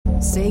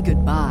Say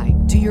goodbye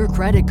to your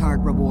credit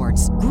card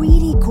rewards.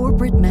 Greedy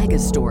corporate mega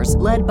stores,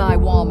 led by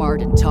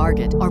Walmart and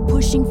Target, are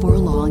pushing for a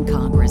law in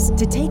Congress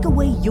to take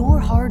away your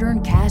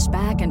hard-earned cash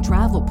back and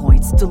travel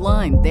points to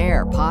line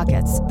their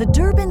pockets. The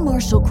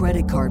Durbin-Marshall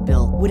credit card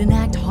bill would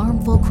enact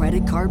harmful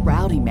credit card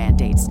routing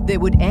mandates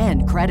that would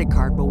end credit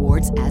card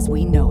rewards as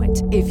we know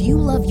it. If you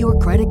love your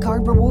credit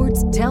card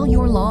rewards, tell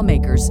your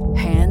lawmakers,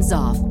 hands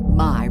off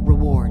my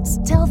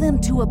rewards. Tell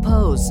them to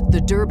oppose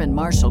the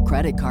Durbin-Marshall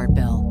credit card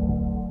bill.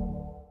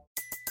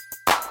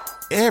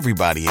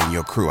 Everybody in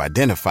your crew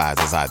identifies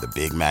as either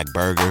Big Mac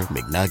Burger,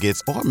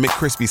 McNuggets, or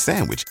McCrispy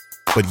Sandwich.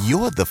 But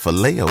you're the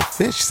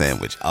Filet-O-Fish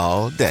Sandwich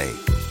all day.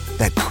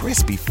 That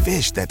crispy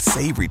fish, that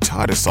savory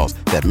tartar sauce,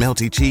 that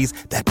melty cheese,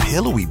 that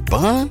pillowy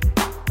bun.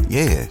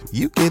 Yeah,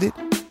 you get it.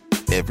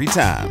 Every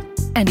time.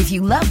 And if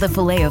you love the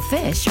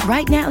Filet-O-Fish,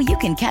 right now you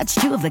can catch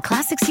two of the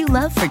classics you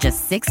love for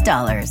just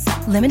 $6.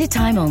 Limited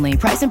time only.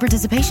 Price and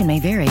participation may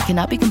vary.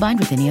 Cannot be combined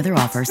with any other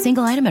offer.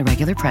 Single item at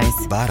regular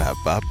price.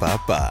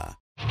 Ba-da-ba-ba-ba.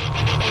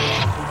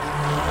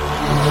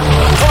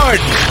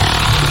 Pardon.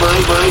 My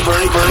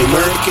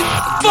American.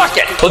 Fuck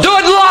it! We'll do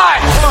it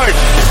live! Pardon.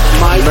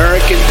 My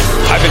American.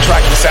 I've been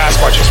tracking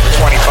Sasquatches for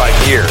 25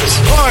 years.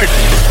 Pardon.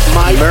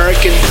 My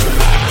American.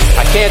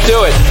 I can't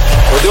do it.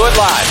 We'll do it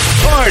live.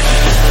 Pardon.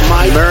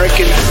 My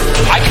American.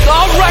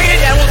 I'll write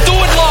it and we'll do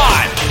it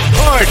live!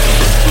 Pardon.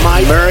 My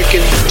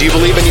American. Do you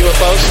believe in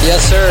UFOs?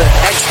 Yes, sir.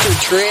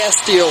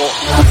 Extraterrestrial.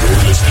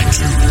 You're listening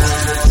to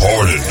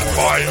Pardon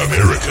My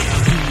American.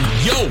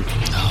 Yo!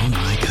 Oh,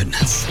 my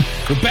goodness.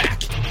 We're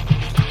back.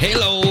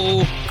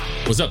 Hello.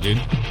 What's up, dude?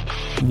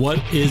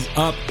 What is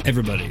up,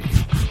 everybody?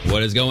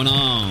 What is going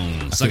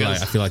on?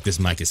 I feel like this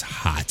mic is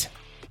hot.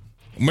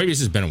 Maybe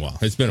it's just been a while.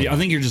 It's been a while. I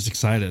think you're just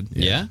excited.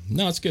 Yeah?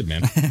 No, it's good,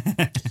 man.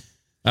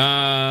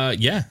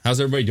 Yeah. How's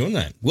everybody doing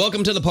that?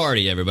 Welcome to the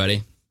party,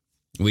 everybody.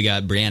 We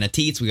got Brianna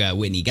Teets. We got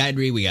Whitney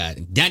Guidry. We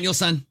got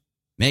Danielson,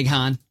 Meg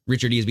Hahn,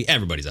 Richard Easby.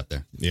 Everybody's up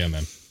there. Yeah,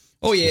 man.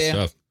 Oh, yeah. Good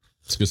stuff.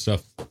 It's good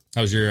stuff.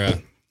 How was your...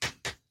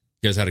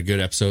 You guys had a good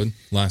episode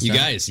last You time?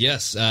 guys,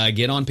 yes.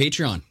 Get on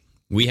Patreon.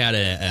 We had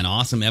an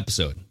awesome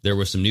episode. There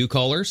were some new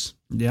callers.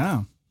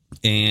 Yeah.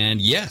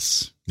 And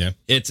yes. Yeah.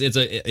 It's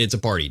a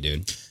party,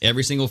 dude.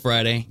 Every single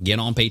Friday, get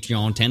on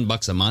Patreon,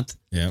 $10 a month.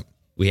 Yeah.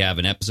 We have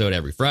an episode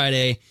every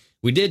Friday.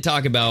 We did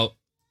talk about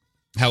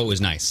how it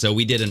was nice. So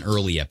we did an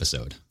early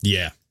episode.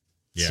 Yeah.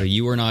 So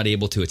you were not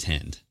able to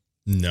attend.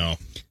 No.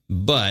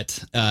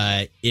 But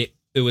it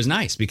was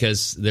nice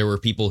because there were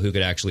people who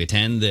could actually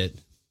attend that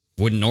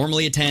wouldn't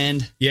normally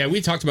attend. Yeah,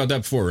 we talked about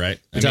that before, right?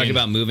 We talked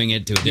about moving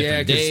it to a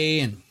different day.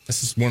 And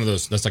this is one of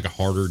those, that's like a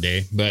harder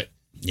day. But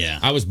yeah,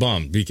 I was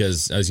bummed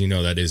because, as you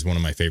know, that is one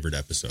of my favorite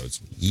episodes.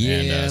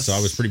 Yes. And so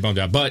I was pretty bummed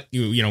out. But,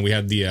 you know, we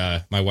had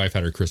my wife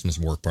had her Christmas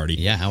work party.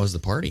 Yeah, how was the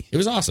party? It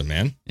was awesome,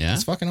 man. Yeah?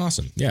 It's fucking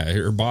awesome. Yeah,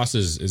 her boss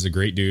is a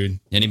great dude.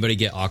 Anybody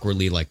get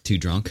awkwardly, like, too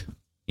drunk?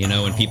 You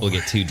know, when people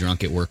get too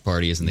drunk at work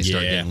parties and they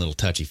start getting a little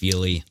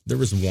touchy-feely. There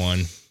was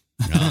one.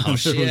 Oh,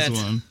 shit.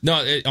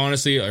 No,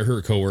 honestly,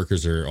 her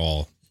coworkers are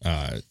all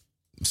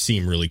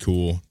seem really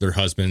cool. Their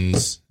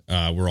husbands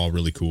were all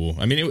really cool.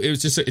 I mean, it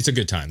was just it's a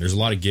good time. There's a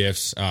lot of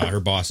gifts. Her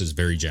boss is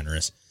very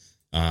generous,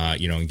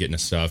 you know, in getting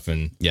us stuff,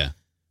 and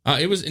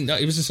it was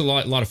just a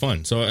lot of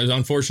fun. So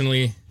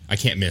unfortunately, I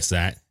can't miss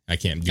that. I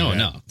can't do that.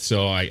 No.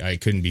 So I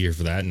couldn't be here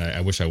for that, and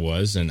I wish I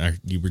was. And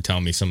you were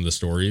telling me some of the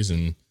stories,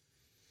 and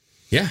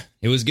yeah,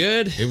 it was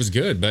good. It was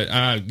good, but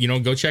you know,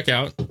 go check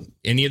out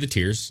any of the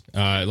tiers.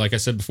 Like I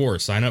said before,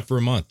 sign up for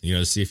a month, you know,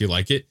 to see if you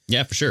like it.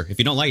 Yeah, for sure. If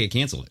you don't like it,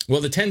 cancel it. Well,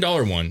 the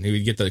 $10 one,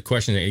 you get the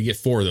question, you get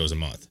 4 of those a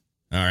month.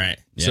 All right.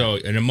 Yeah. So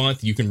in a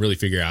month, you can really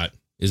figure out,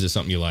 is this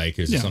something you like?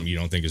 Is it something you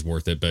don't think is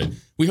worth it? But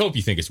we hope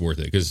you think it's worth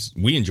it because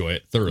we enjoy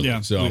it thoroughly.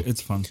 Yeah, so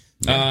it's fun.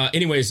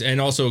 Anyways, and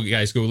also,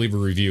 guys, go leave a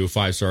review,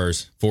 5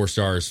 stars, 4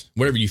 stars,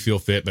 whatever you feel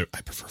fit, but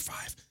I prefer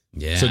 5.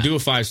 Yeah. So do a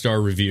 5-star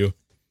review.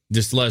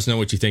 Just let us know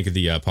what you think of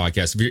the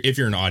podcast. If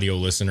you're an audio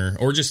listener,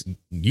 or just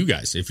you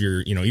guys, if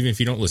you're, you know, even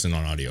if you don't listen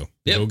on audio,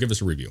 go give us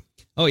a review.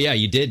 Oh yeah,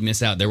 you did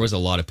miss out. There was a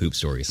lot of poop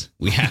stories.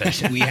 We had a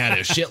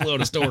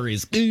shitload of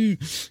stories.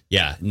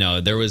 Yeah,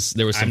 no, there was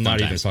some. I'm not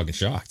even fucking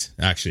shocked,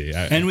 actually.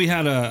 And we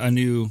had a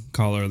new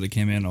caller that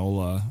came in,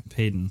 Ola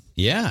Payton.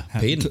 Yeah,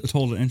 Payton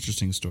told an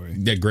interesting story.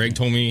 Yeah, Greg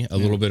told me a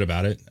little bit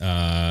about it.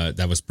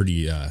 That was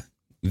pretty.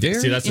 Very.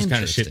 See, that's the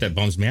kind of shit that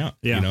bums me out.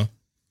 Yeah. You know.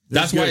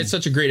 That's why it's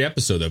such a great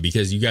episode, though,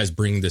 because you guys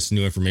bring this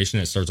new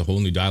information that starts a whole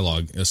new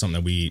dialogue. It's something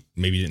that we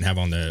maybe didn't have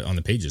on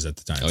the pages at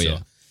the time. Oh, yeah.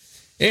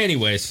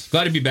 Anyways,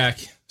 glad to be back.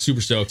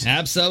 Super stoked.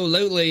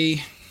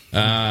 Absolutely.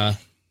 A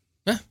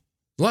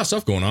lot of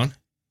stuff going on.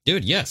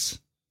 Dude, yes.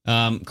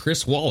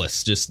 Chris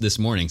Wallace just this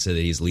morning said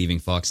that he's leaving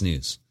Fox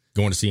News.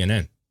 Going to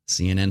CNN.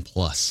 CNN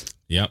Plus.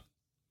 Yep.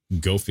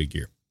 Go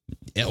figure.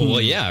 Yeah,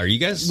 well, yeah. Are you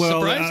guys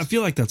surprised? I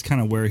feel like that's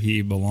kind of where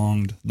he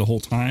belonged the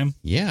whole time.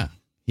 Yeah.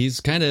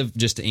 He's kind of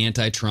just an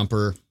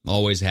anti-Trumper,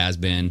 always has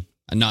been.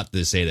 Not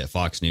to say that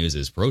Fox News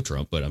is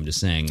pro-Trump, but I'm just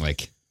saying,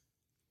 like...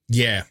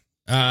 Yeah.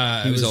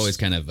 He was always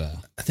kind of...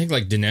 I think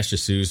like Dinesh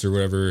D'Souza or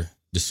whatever.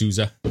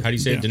 D'Souza. How do you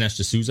say it? Dinesh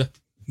D'Souza?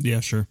 Yeah,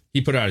 sure.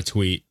 He put out a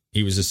tweet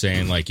he was just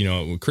saying, like, you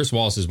know, Chris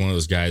Wallace is one of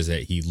those guys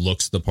that he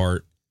looks the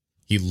part.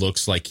 He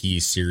looks like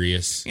he's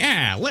serious.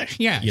 Yeah,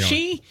 You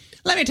know,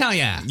 let me tell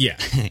you. Yeah,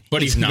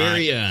 but he's not.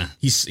 Very,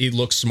 he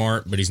looks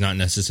smart, but he's not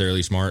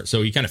necessarily smart.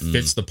 So he kind of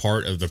fits the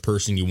part of the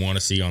person you want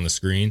to see on the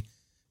screen,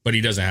 but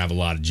he doesn't have a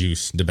lot of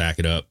juice to back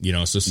it up, you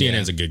know. So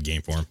CNN's a good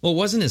game for him. Well,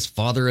 wasn't his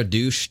father a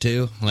douche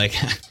too? Like,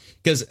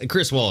 because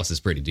Chris Wallace is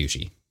pretty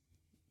douchey.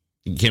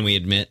 Can we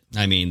admit?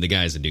 I mean, the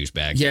guy's a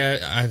douchebag.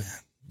 Yeah,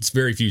 it's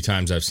very few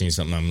times I've seen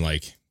something I'm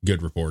like,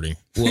 good reporting.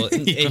 Well,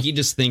 and he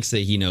just thinks that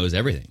he knows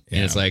everything. Yeah.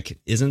 And it's like,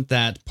 isn't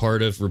that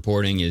part of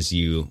reporting is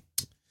you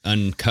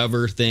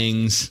uncover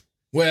things,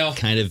 well,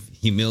 kind of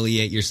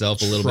humiliate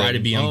yourself a little bit. Try to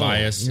be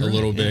unbiased a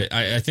little bit.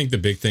 I think the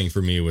big thing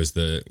for me was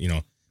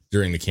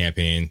during the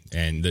campaign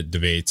and the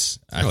debates,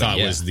 I thought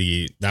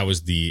that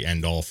was the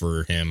end all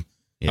for him.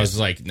 Yeah. I was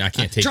like, I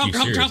can't take Trump,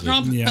 you seriously.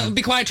 Trump. Yeah.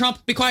 Be quiet,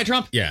 Trump. Be quiet,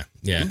 Trump. Yeah.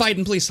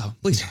 Biden, please talk.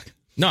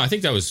 No, I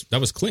think that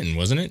was Clinton,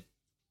 wasn't it?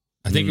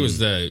 I think it was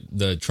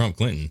the Trump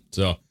Clinton.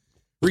 So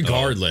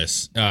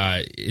regardless,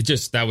 it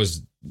just, that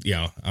was, you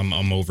know,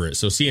 I'm over it.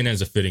 So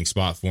CNN's a fitting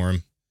spot for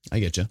him. I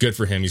get you. Good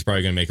for him. He's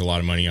probably going to make a lot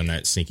of money on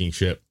that sinking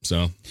ship.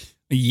 So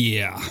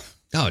Yeah.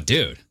 Oh,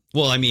 dude.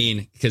 Well, I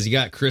mean, because you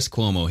got Chris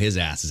Cuomo, his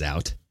ass is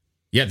out.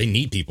 yeah, they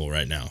need people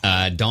right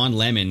now. Don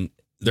Lemon,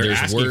 They're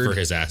asking for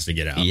his ass to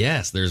get out.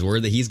 Yes, there's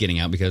word that he's getting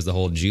out because the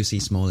whole Juicy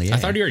Smollett. I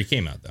thought he already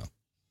came out though.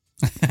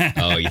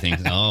 Oh, you think?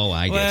 Oh,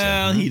 I guess.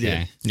 Well, he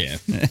did. Yeah.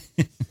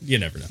 You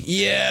never know.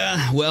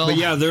 Yeah. Well, But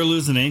yeah, they're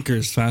losing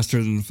anchors faster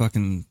than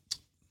fucking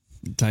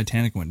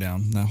Titanic went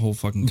down. That whole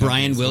fucking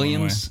Brian company's going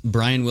away.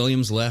 Brian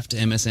Williams left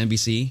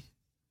MSNBC,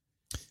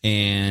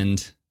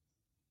 and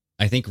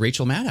I think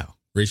Rachel Maddow.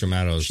 Rachel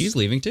Maddow's She's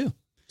leaving too.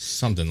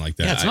 something like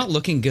that. Yeah, it's not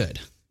looking good.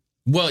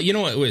 Well, you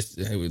know what? With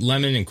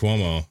Lemon and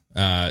Cuomo,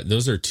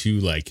 those are two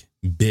like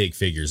big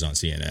figures on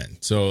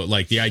CNN. So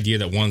like the idea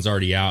that one's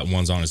already out and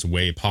one's on its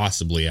way,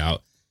 possibly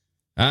out,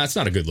 it's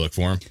not a good look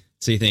for him.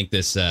 So you think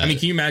this? I mean,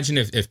 can you imagine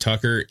if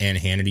Tucker and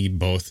Hannity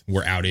both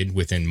were outed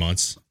within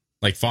months?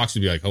 Like Fox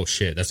would be like, "Oh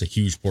shit, that's a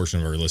huge portion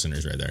of our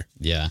listeners right there."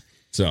 Yeah.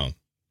 So,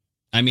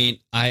 I mean,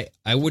 I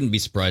wouldn't be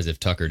surprised if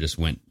Tucker just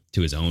went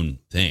to his own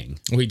thing.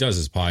 well, he does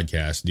his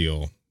podcast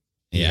deal.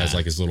 He has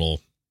like his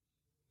little.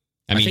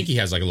 I think he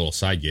has like a little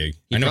side gig.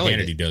 I know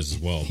Hannity does as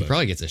well. He but.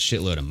 probably gets a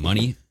shitload of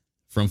money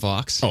from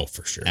Fox. Oh,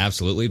 for sure.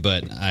 Absolutely.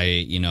 But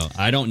I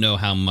don't know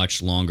how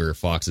much longer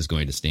Fox is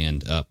going to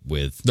stand up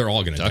with. They're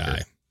all going to Tucker.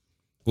 die.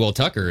 Well,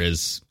 Tucker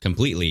is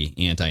completely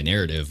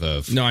anti-narrative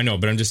of. No, I know,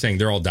 but I'm just saying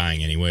they're all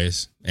dying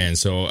anyways. And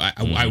so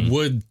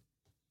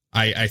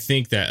I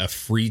think that a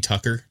free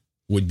Tucker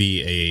would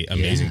be a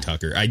amazing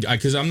Tucker.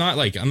 Because I'm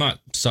not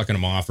sucking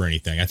him off or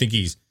anything. I think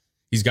he's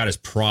got his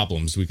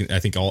problems. I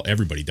think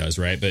everybody does,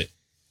 right? But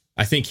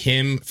I think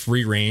him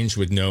free range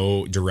with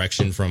no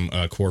direction from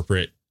a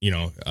corporate,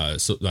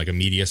 so like a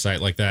media site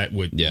like that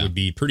would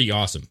be pretty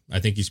awesome. I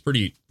think he's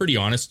pretty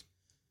honest.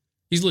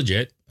 He's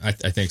legit. I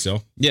think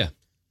so. Yeah.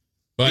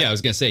 But, yeah, I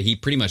was going to say he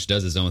pretty much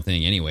does his own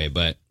thing anyway,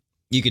 but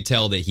you could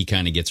tell that he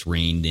kind of gets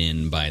reined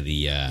in by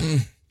the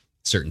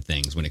certain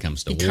things when it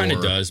comes to war. He kind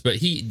of does, but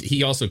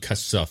he also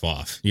cuts stuff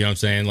off. You know what I'm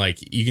saying?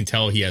 Like you can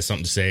tell he has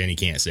something to say and he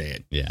can't say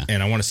it. Yeah.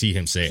 And I want to see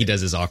him say it. He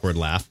does his awkward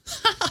laugh.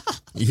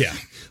 Yeah.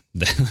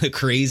 The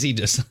crazy,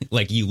 just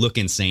like you look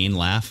insane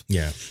laugh.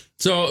 Yeah.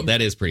 So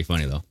that is pretty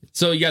funny though.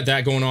 So you got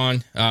that going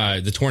on.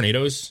 The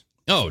tornadoes.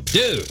 Oh,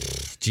 dude.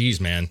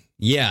 Jeez, man.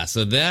 Yeah.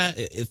 So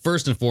that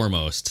first and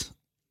foremost.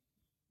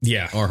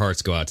 Yeah. Our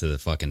hearts go out to the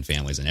fucking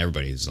families and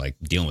everybody who's like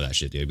dealing with that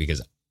shit, dude,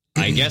 because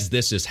I guess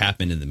this just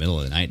happened in the middle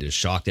of the night. It just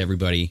shocked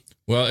everybody.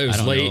 Well, it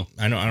was late.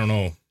 I don't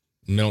know.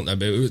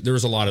 There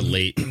was a lot of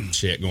late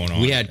shit going on.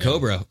 We had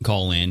Cobra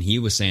call in. He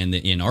was saying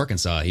that in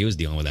Arkansas, he was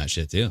dealing with that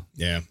shit too.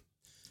 Yeah.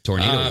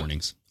 Tornado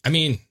warnings. I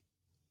mean,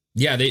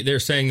 yeah, they're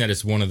saying that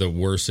it's one of the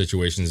worst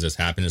situations that's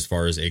happened as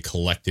far as a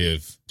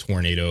collective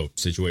tornado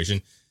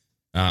situation.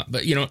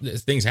 But,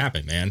 things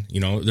happen, man.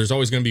 There's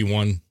always going to be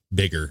one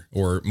bigger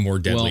or more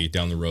deadly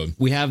down the road.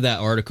 We have that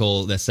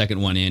article, that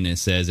second one in, it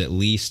says at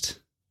least,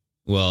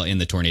 in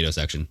the tornado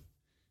section,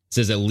 it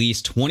says at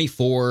least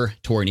 24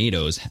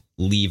 tornadoes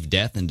leave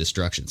death and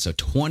destruction. So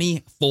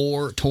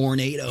 24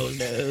 tornadoes,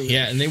 dude.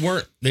 Yeah, and they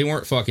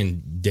weren't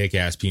fucking dick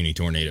ass puny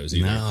tornadoes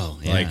either. No,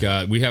 yeah.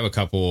 Like we have a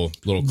couple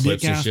little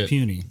clips and shit.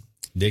 Puny.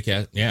 Dick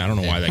ass. Yeah, I don't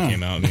know why that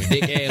came out.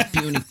 Dick ass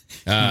puny.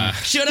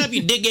 Shut up,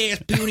 you dick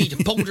ass puny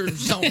pony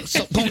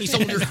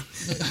soldier.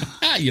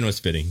 It's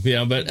fitting.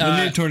 Yeah, but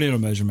the new tornado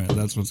measurement.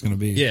 That's what's going to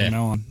be. Yeah, from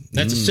now on.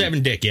 That's a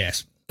 7 dick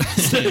ass.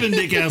 7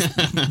 dick ass.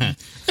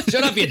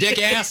 Shut up, you dick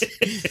ass.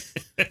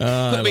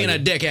 Quit being a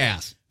dick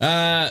ass.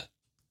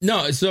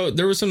 No, so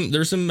there was some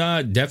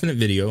definite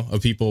video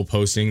of people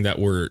posting that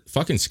were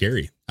fucking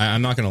scary.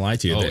 I'm not going to lie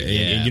to you.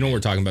 And you know what we're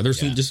talking about.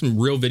 There's some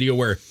real video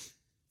where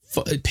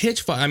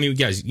I mean,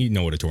 guys, you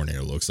know what a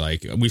tornado looks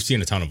like. We've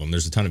seen a ton of them.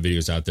 There's a ton of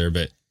videos out there,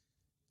 but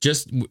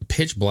just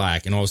pitch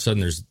black, and all of a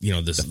sudden there's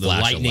the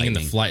lightning and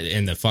the flight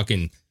and the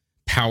fucking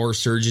power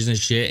surges and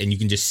shit, and you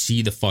can just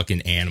see the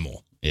fucking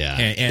animal. Yeah,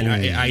 and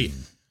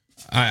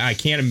I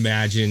can't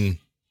imagine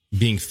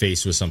being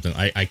faced with something.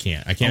 I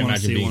can't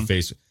imagine being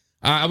faced.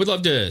 I would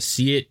love to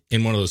see it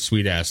in one of those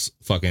sweet ass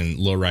fucking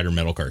lowrider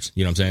metal cars.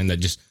 You know what I'm saying? That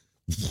just,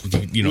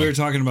 you know. We were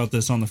talking about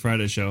this on the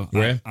Friday show.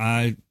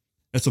 Right?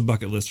 That's a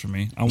bucket list for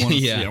me. I want to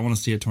see. I want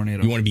to see a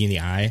tornado. You want to be in the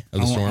eye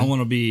of the storm? I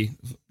want to be.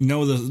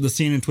 The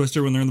scene in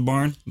Twister when they're in the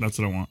barn. That's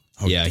what I want.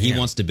 Oh, yeah, damn. He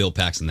wants to Bill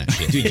Paxton that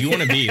shit. Dude, you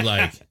want to be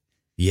like,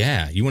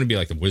 you want to be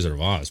like the Wizard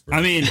of Oz, bro.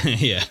 I mean,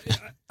 yeah.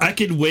 I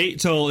could wait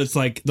till it's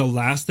like the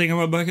last thing on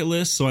my bucket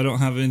list, so I don't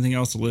have anything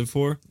else to live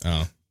for.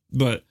 Oh,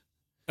 but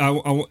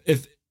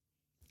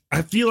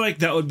I feel like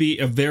that would be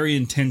a very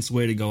intense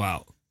way to go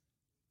out.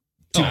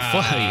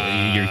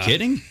 You're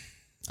kidding?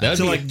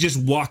 To like just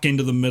walk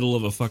into the middle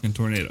of a fucking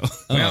tornado.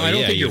 Well, I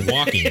don't think you're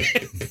walking.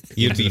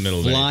 You'd be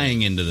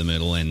flying into the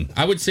middle, and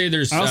I would say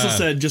there's. I also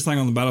said just like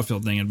on the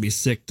battlefield thing, it'd be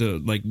sick to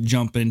like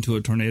jump into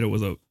a tornado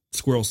with a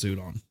squirrel suit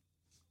on.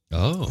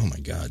 Oh my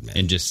god, man!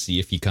 And just see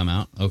if you come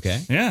out okay.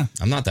 Yeah,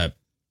 I'm not that.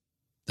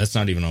 That's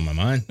not even on my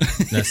mind.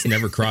 That's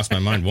never crossed my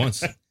mind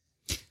once.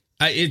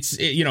 I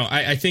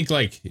think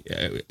I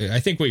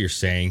think what you're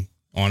saying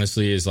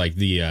honestly is like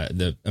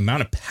the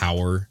amount of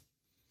power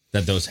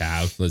that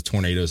the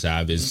tornadoes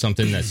have is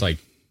something that's like,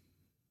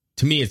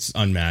 to me, it's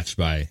unmatched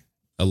by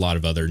a lot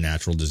of other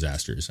natural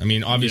disasters. I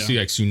mean, obviously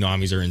like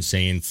tsunamis are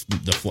insane.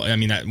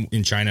 That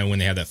in China when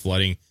they had that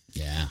flooding,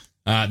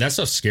 that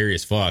stuff's scary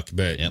as fuck,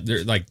 but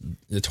they're like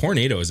the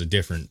tornado is a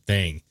different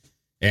thing.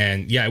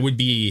 And yeah, it would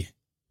be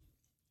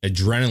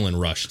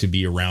adrenaline rush to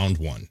be around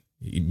one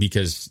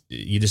because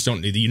you just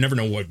you never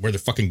know where they're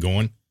fucking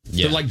going.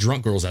 Yeah. They're like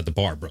drunk girls at the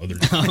bar, bro.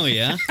 Oh,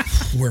 yeah?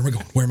 Where am I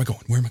going? Where am I going?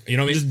 Where am I? You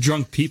know what I mean? Just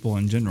drunk people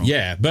in general.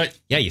 Yeah, but...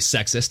 Yeah, you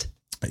sexist.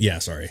 Yeah,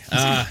 sorry.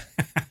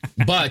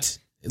 But,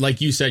 like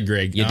you said,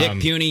 Greg... You dick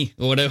puny,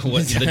 whatever,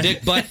 the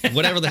dick butt,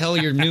 whatever the hell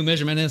your new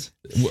measurement is.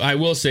 I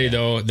will say,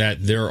 though,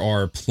 that there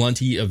are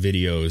plenty of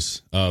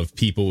videos of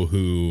people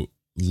who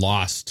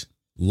lost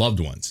loved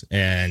ones.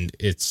 And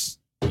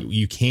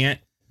you can't...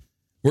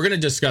 We're going to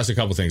discuss a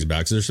couple things about it,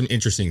 because there's some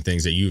interesting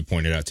things that you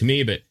pointed out to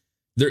me, but...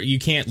 you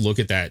can't look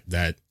at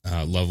that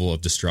level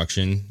of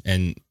destruction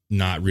and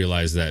not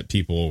realize that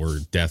people were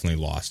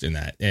definitely lost in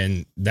that.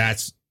 And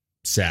that's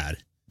sad.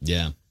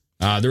 Yeah.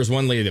 There was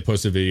one lady that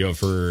posted a video of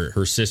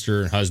her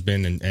sister and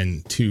husband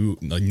and two,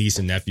 like, niece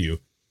and nephew.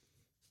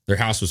 Their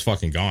house was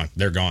fucking gone.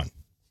 They're gone.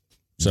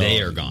 So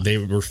they are gone. They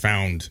were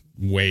found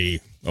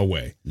way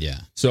away. Yeah.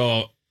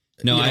 So,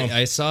 no,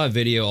 I saw a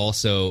video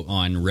also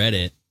on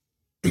Reddit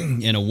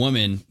and a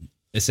woman,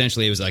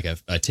 essentially it was like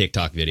a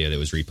TikTok video that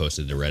was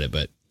reposted to Reddit,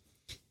 but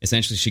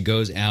essentially, she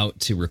goes out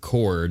to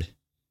record,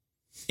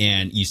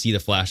 and you see the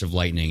flash of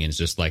lightning, and it's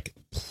just like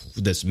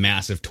this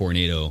massive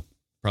tornado,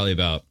 probably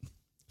about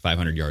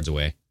 500 yards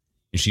away.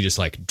 And she just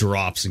like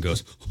drops and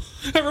goes,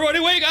 "Everybody,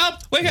 wake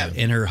up! Wake up!"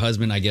 And her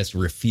husband, I guess,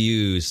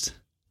 refused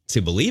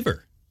to believe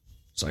her.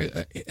 So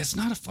it's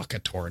not a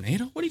fucking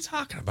tornado. What are you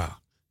talking about?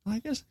 I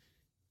guess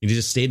he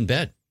just stayed in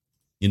bed,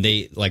 and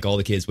they like all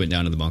the kids went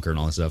down to the bunker and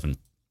all that stuff, and.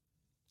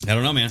 I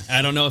don't know, man.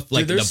 I don't know if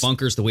like the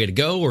bunker's the way to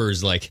go, or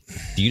is like,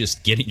 do you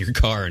just get in your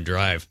car and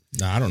drive?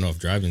 No, I don't know if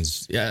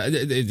driving's. Yeah,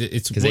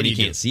 it's because then you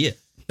can't see it.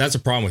 That's a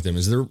problem with them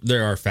is they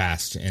are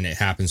fast and it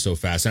happens so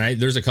fast. And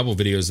there's a couple of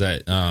videos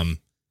that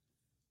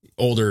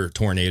older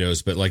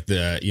tornadoes, but like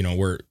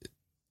where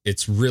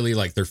it's really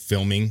like they're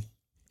filming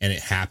and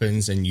it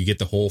happens and you get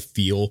the whole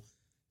feel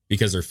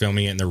because they're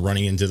filming it and they're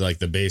running into like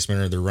the basement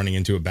or they're running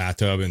into a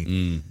bathtub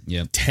and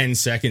 10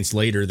 seconds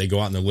later they go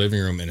out in the living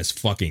room and it's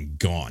fucking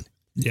gone.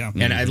 Yeah.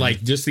 And I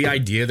like just the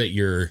idea that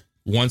you're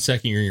 1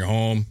 second you're in your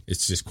home,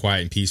 it's just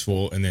quiet and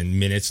peaceful. And then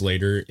minutes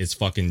later, it's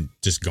fucking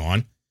just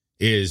gone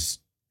is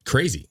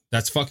crazy.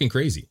 That's fucking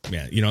crazy,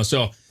 man.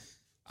 So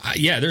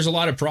there's a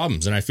lot of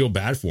problems and I feel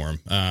bad for him.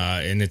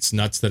 And it's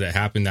nuts that it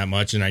happened that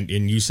much. And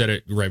you said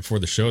it right before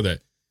the show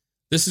that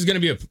this is going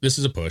to be this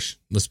is a push.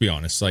 Let's be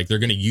honest. Like they're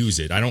going to use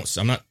it. I'm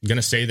not going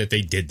to say that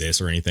they did this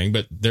or anything,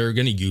 but they're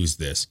going to use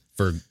this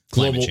for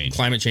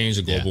climate change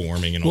and global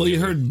warming. And all. Well,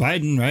 you heard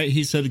Biden, right?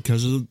 He said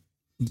because of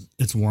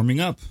it's warming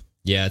up.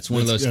 Yeah, it's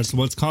one of those. That's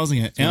what's causing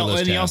it.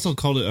 And he also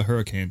called it a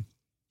hurricane.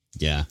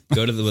 Yeah.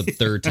 Go to the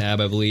third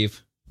tab, I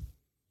believe. I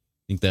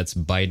think that's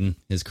Biden,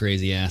 his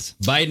crazy ass.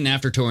 Biden,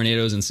 after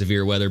tornadoes and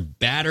severe weather,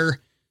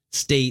 batter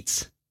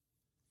states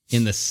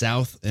in the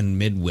South and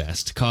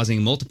Midwest,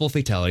 causing multiple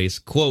fatalities.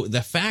 Quote,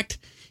 "The fact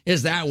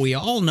is that we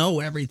all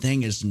know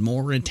everything is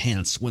more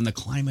intense when the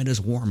climate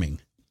is warming."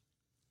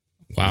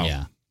 Wow.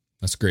 Yeah.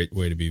 That's a great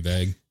way to be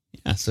vague.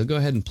 Yeah, so go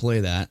ahead and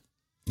play that.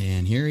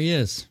 And here he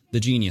is, the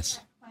genius.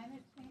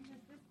 Climate change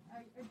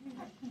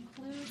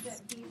conclude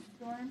that these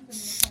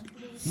storms and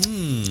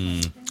the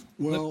intensity.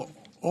 Well,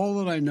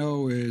 all that I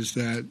know is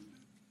that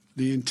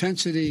the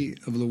intensity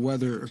of the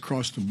weather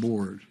across the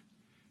board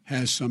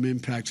has some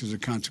impacts as a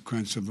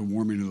consequence of the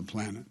warming of the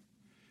planet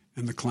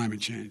and the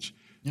climate change.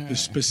 Yeah. The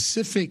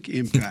specific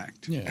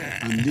impact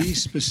on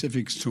these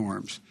specific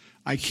storms,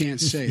 I can't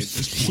say at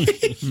this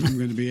point. I'm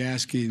going to be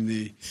asking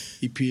the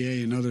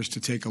EPA and others to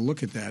take a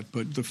look at that.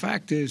 But the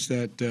fact is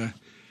that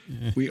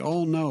we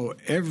all know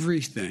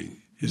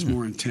everything is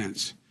more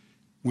intense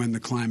when the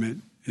climate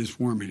is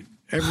warming.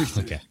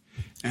 everything. Okay.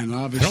 And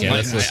obviously,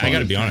 I got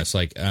to be honest.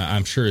 Like,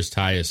 I'm sure his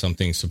tie is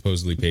something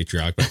supposedly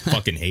patriotic, but I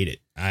fucking hate it.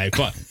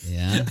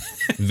 Yeah.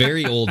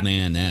 Very old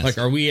man. Like,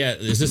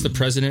 is this the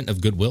president of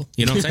Goodwill?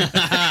 You know what I'm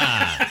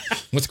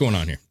saying? What's going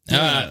on here?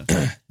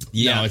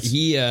 Yeah.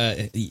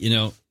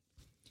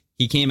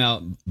 He came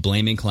out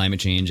blaming climate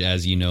change,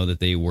 as you know that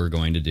they were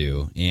going to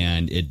do.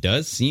 And it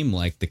does seem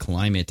like the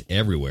climate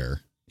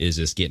everywhere is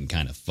just getting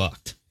kind of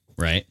fucked,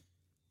 right?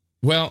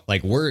 Well,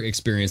 like we're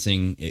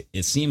experiencing,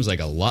 it seems like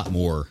a lot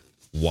more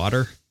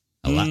water,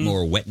 a lot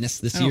more wetness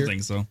this year. I don't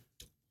think so.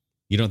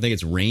 You don't think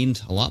it's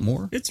rained a lot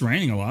more? It's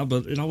raining a lot,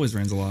 but it always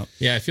rains a lot.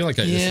 Yeah, I feel like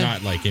it's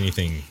not like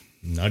anything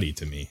nutty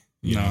to me.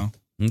 You know?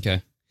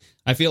 Okay.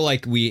 I feel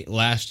like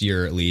last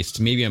year at least,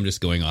 maybe I'm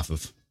just going off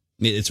of,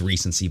 it's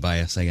recency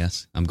bias, I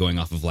guess. I'm going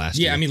off of last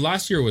year. Yeah, I mean,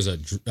 last year was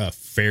a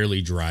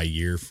fairly dry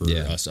year for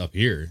us up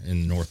here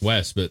in the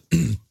Northwest, but,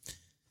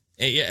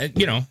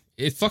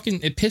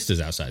 it pissed us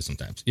outside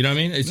sometimes. You know what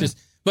I mean? It's just,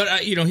 but,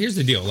 here's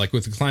the deal. Like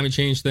with the climate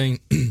change thing,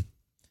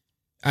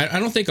 I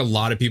don't think a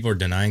lot of people are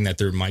denying that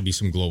there might be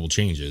some global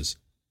changes.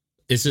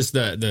 It's just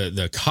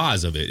the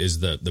cause of it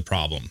is the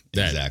problem.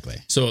 Exactly.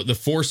 So the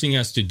forcing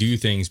us to do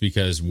things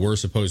because we're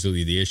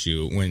supposedly the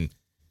issue when,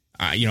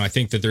 I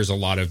think that there's a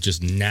lot of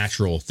just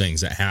natural things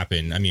that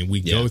happen. I mean,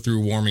 we go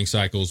through warming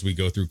cycles. We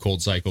go through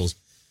cold cycles.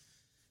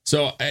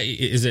 So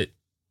is it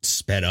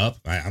sped up?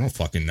 I don't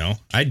fucking know.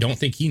 I don't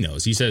think he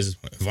knows. He says,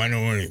 if I know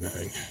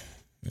anything,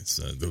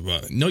 it's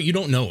no, you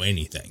don't know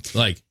anything.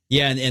 Like,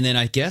 yeah. And then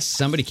I guess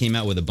somebody came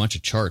out with a bunch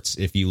of charts.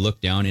 If you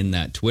look down in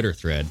that Twitter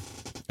thread,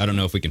 I don't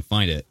know if we can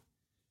find it,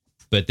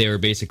 but they were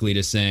basically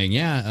just saying,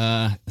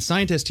 a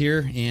scientist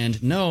here.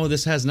 And no,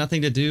 this has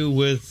nothing to do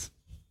with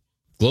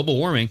global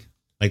warming.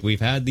 Like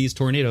we've had these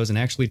tornadoes and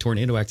actually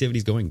tornado activity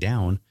is going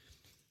down,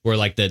 or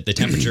like the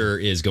temperature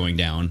is going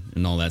down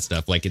and all that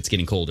stuff. Like it's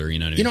getting colder. You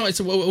know what I mean? It's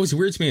what was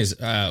weird to me is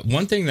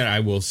one thing that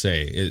I will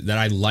say is that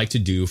I like to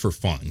do for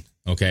fun.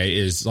 Okay,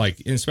 is like,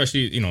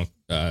 especially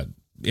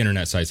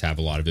internet sites have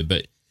a lot of it,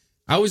 but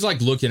I always like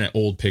looking at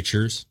old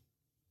pictures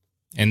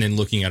and then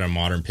looking at a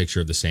modern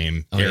picture of the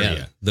same area.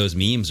 Yeah. Those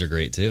memes are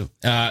great too.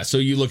 So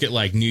you look at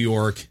like New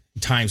York,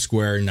 Times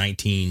Square,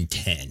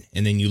 1910,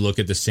 and then you look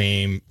at the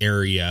same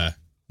area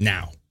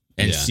now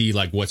and see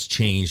like what's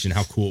changed and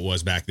how cool it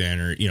was back then,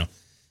 or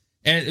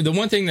and the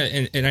one thing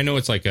that and I know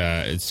it's like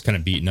it's kind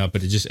of beaten up,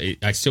 but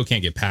I still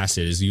can't get past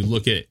it, is you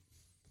look at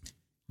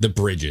the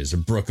bridges or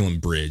Brooklyn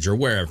Bridge or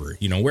wherever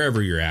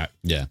you're at,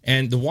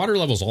 and the water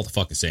level's all the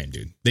fucking same,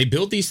 dude. They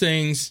built these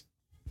things.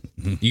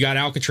 You got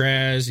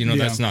Alcatraz,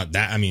 that's not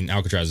that, I mean,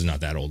 Alcatraz is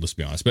not that old, let's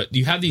be honest, but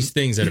you have these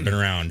things that have been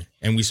around,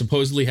 and we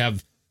supposedly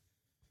have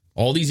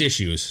all these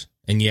issues,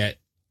 and yet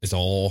it's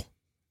all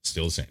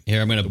still the same.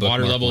 Here, I'm going to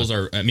bookmark water levels one.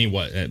 are, I mean,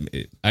 what?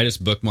 I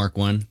just bookmark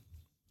one,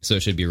 so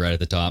it should be right at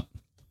the top.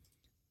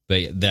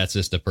 But that's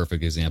just a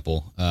perfect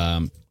example.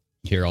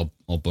 Here, I'll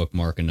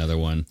bookmark another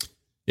one.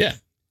 Yeah.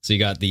 So you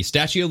got the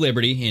Statue of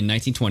Liberty in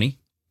 1920.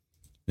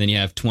 Then you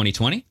have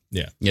 2020.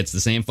 Yeah. It's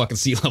the same fucking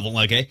sea level,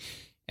 okay?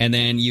 And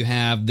then you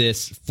have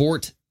this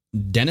Fort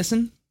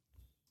Denison.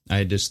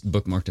 I just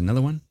bookmarked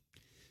another one.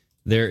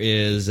 There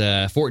is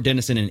Fort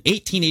Denison in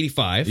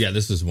 1885. Yeah,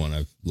 this is one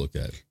I've looked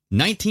at.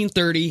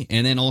 1930,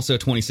 and then also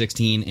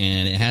 2016,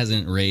 and it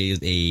hasn't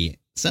raised a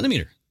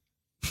centimeter.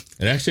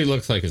 It actually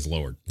looks like it's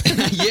lowered.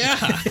 Yeah.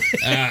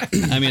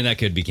 I mean, that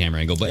could be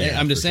camera angle, but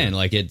I'm just saying,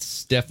 like,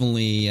 it's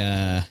definitely...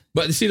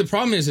 But see, the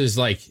problem is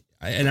like,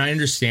 and I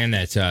understand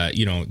that,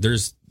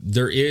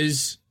 there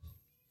is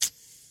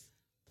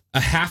a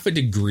half a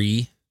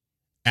degree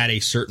at a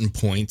certain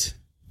point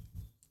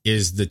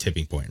is the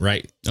tipping point,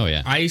 right? Oh,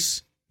 yeah.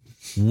 Ice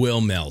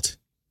will melt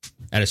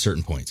at a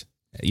certain point.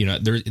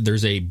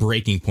 There's a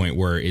breaking point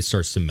where it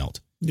starts to melt.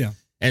 Yeah.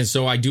 And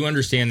so I do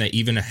understand that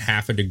even a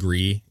half a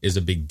degree is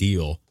a big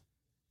deal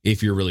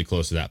if you're really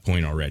close to that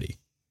point already.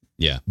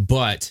 Yeah.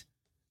 But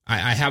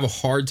I have a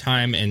hard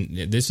time,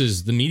 and this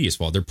is the media's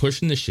fault. They're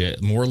pushing the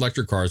shit, more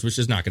electric cars, which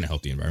is not going to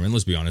help the environment.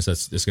 Let's be honest.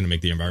 That's going to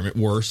make the environment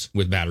worse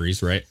with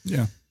batteries, right?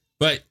 Yeah.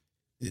 But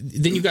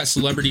then you got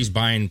celebrities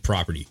buying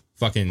property,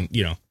 fucking,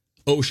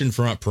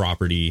 oceanfront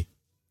property,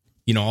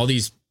 all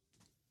these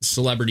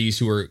celebrities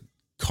who are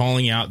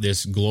calling out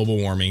this global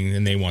warming,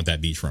 and they want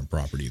that beachfront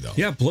property, though.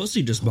 Yeah,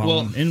 Pelosi just bought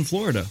one in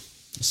Florida.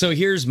 So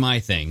here's my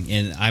thing,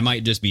 and I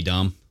might just be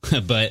dumb,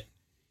 but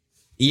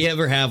you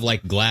ever have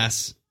like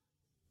glass,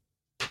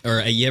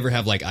 or you ever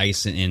have like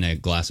ice in a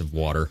glass of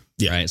water,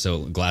 right?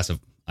 So a glass of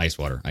ice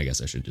water, I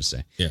guess I should just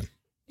say. Yeah.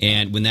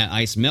 And when that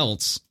ice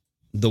melts,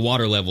 the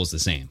water level is the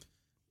same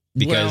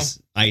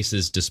because ice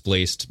is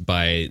displaced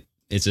by,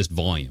 it's just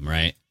volume,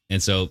 right?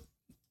 And so,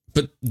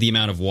 but the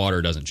amount of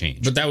water doesn't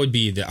change. But that would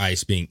be the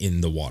ice being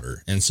in the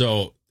water. And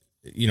so,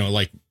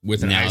 like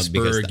with an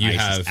iceberg, you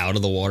have out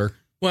of the water.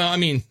 Well, I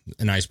mean,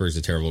 an iceberg is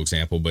a terrible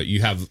example, but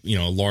you have,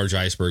 a large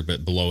iceberg,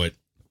 but below it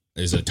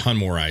is a ton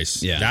more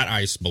ice. Yeah. That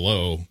ice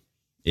below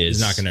is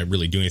not going to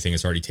really do anything.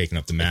 It's already taken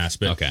up the mass.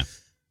 But okay.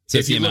 So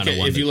if you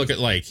look at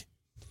like,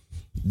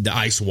 the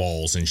ice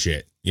walls and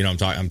shit. You know,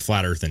 I'm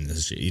flat earthing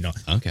this shit, you know.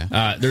 Okay.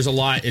 There's a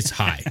lot, it's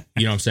high.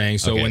 You know what I'm saying?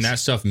 So Okay. when that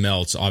stuff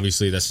melts,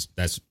 obviously that's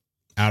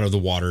out of the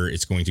water.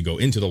 It's going to go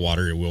into the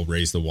water. It will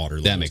raise the water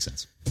levels. That makes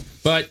sense.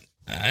 But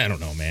I don't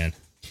know, man.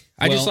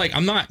 I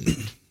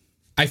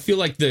feel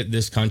like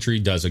this country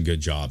does a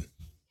good job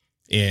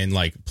in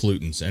like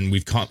pollutants, and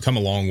we've come a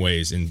long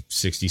ways in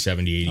 60,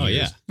 70, 80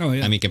 years. Oh,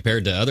 yeah. I mean,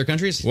 compared to other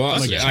countries? Well,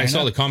 Fuck yeah. I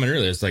saw the comment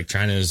earlier. It's like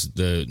China is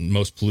the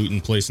most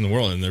pollutant place in the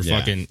world, and they're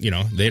fucking, you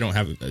know, they don't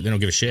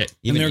give a shit.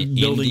 And they're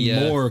building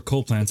India, more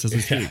coal plants as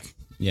we speak.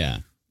 Yeah.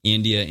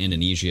 India,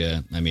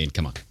 Indonesia. I mean,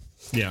 come on.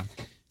 Yeah.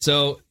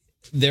 So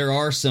there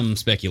are some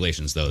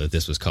speculations, though, that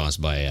this was caused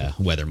by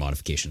weather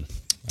modification.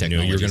 I knew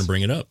you were going to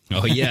bring it up.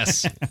 Oh,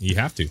 yes. You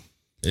have to.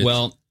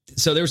 Well,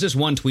 so there was this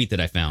one tweet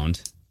that I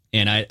found,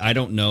 and I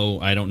don't know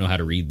how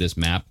to read this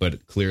map,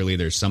 but clearly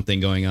there's something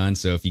going on.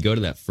 So if you go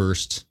to that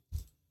first,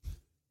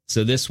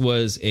 so this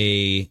was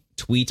a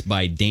tweet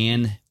by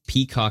Dan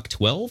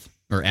Peacock12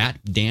 or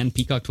at Dan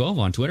Peacock12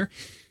 on Twitter.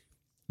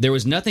 There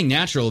was nothing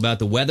natural about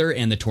the weather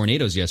and the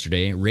tornadoes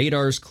yesterday.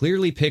 Radars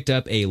clearly picked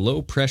up a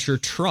low pressure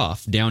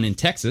trough down in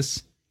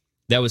Texas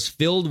that was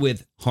filled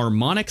with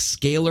harmonic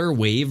scalar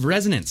wave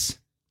resonance.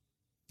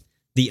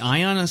 The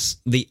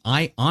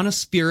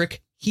ionospheric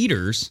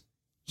heaters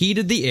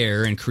heated the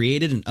air and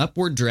created an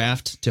upward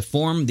draft to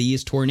form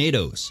these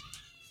tornadoes.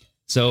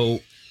 So,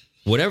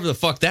 whatever the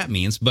fuck that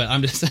means, but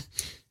I'm just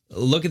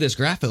look at this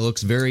graph. It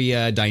looks very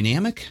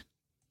dynamic.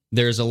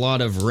 There's a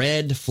lot of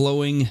red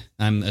flowing.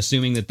 I'm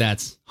assuming that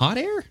that's hot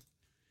air.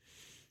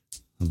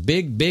 A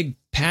big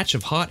patch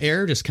of hot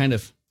air just kind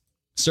of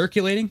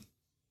circulating.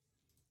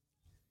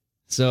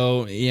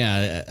 So,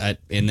 yeah,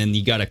 and then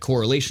you got a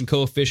correlation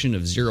coefficient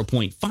of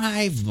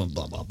 0.5, blah,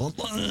 blah, blah, blah,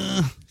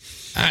 blah.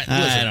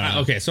 I don't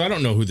know. Okay, so I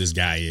don't know who this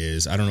guy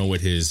is. I don't know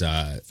what his...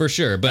 For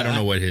sure, but I don't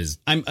know what his...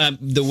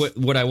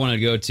 What I wanted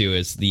to go to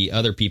is the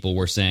other people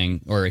were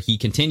saying, or he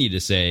continued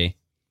to say,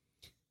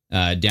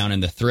 down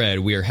in the thread,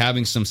 we are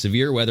having some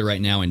severe weather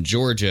right now in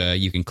Georgia.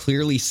 You can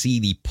clearly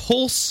see the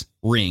pulse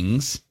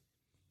rings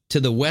to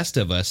the west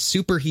of us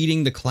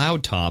superheating the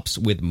cloud tops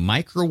with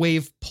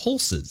microwave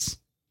pulses.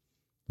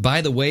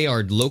 By the way,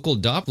 our local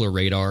Doppler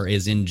radar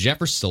is in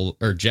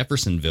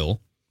Jeffersonville.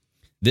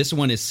 This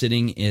one is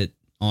sitting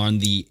on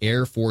the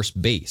Air Force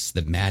Base.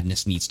 The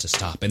madness needs to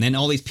stop. And then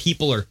all these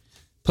people are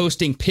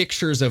posting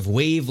pictures of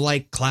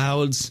wave-like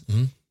clouds.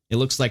 Mm-hmm. It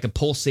looks like a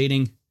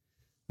pulsating.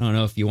 I don't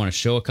know if you want to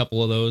show a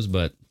couple of those,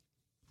 but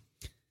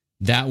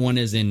that one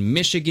is in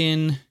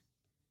Michigan.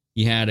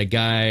 You had a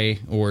guy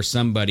or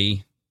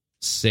somebody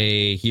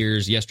say,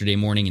 here's yesterday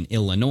morning in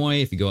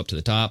Illinois, if you go up to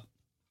the top.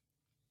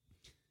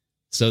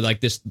 So like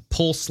this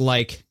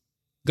pulse-like,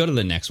 go to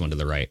the next one to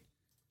the right.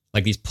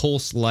 Like these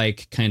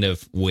pulse-like kind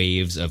of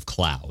waves of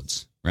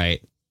clouds, right?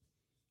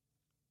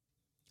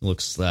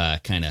 Looks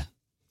kind of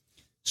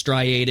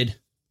striated.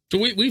 So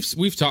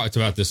we've talked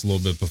about this a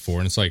little bit before,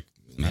 and it's like,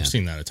 I've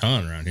seen that a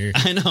ton around here.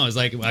 I know. It's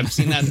like, I've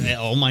seen that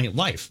all my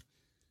life.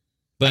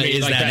 But I mean,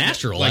 is like that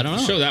natural? Like, I don't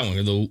know. Show that one,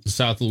 the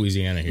South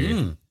Louisiana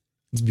here.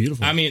 It's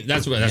beautiful. I mean,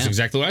 that's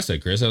exactly what I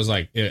said, Chris. I was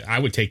like, I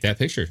would take that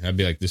picture. I'd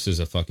be like, this is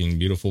a fucking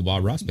beautiful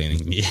Bob Ross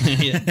painting.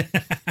 Yeah.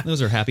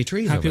 Those are happy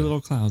trees. Happy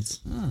little clouds.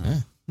 Oh,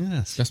 yeah.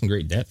 Yes. It's got some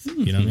great depth.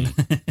 You know what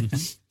I mean?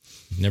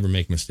 Never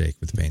make a mistake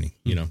with painting,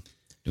 you know.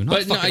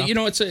 But no, you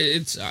know,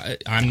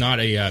 I'm not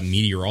a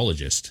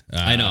meteorologist.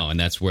 I know, and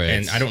that's where.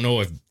 And I don't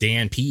know if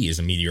Dan P is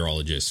a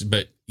meteorologist,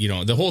 but you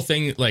know, the whole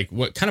thing, like,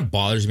 what kind of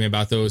bothers me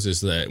about those is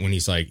that when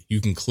he's like,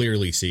 you can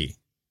clearly see.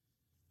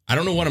 I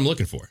don't know what I'm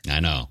looking for.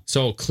 I know.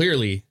 So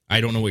clearly, I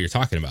don't know what you're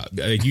talking about.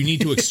 You need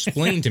to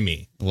explain to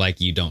me,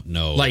 like you don't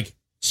know, like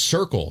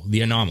circle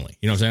the anomaly.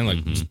 You know what I'm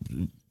saying?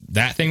 Like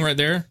that thing right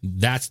there.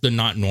 That's the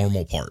not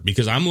normal part,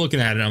 because I'm looking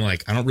at it. I'm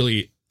like, I'm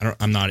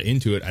not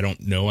into it. I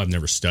don't know. I've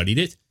never studied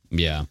it.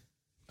 Yeah.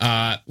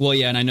 Well,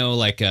 yeah, and I know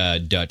like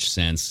Dutch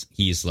Sense,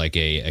 he's like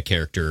a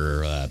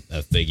character,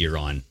 a figure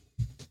on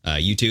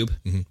YouTube.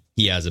 Mm-hmm.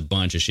 He has a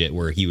bunch of shit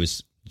where he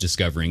was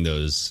discovering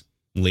those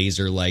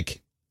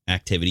laser-like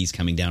activities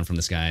coming down from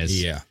the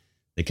skies. Yeah.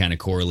 They kind of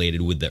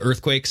correlated with the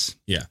earthquakes.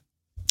 Yeah.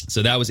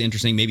 So that was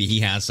interesting. Maybe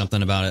he has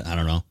something about it. I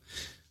don't know.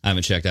 I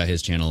haven't checked out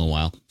his channel in a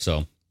while.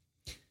 So,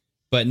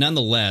 but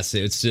nonetheless,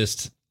 it's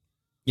just,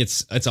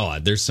 it's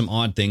odd. There's some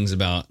odd things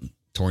about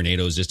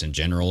tornadoes just in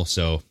general.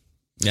 So,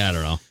 yeah, I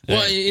don't know.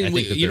 Well,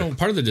 you know,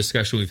 part of the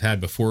discussion we've had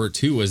before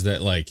too was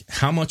that, like,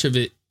 how much of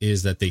it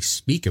is that they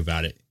speak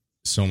about it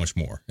so much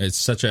more. It's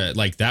such a,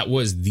 like, that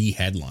was the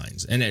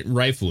headlines, and it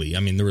rightfully. I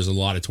mean, there was a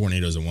lot of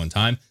tornadoes at one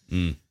time,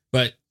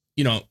 but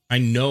you know, I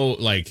know,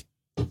 like,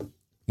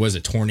 was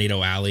it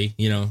Tornado Alley?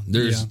 You know,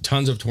 there's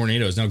tons of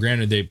tornadoes. Now,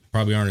 granted, they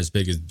probably aren't as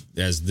big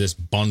as this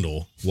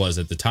bundle was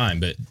at the time,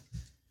 but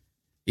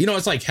you know,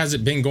 it's like, has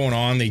it been going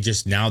on?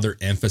 They're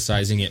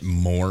emphasizing it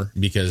more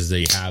because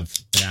they have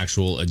an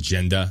actual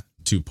agenda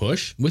to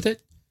push with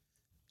it.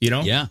 You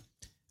know? Yeah.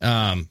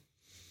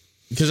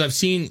 Because I've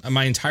seen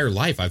my entire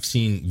life, I've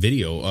seen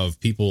video of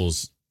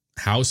people's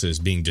houses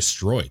being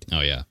destroyed.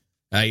 Oh, yeah.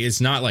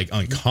 It's not like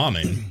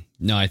uncommon.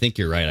 No, I think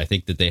you're right. I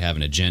think that they have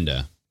an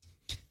agenda.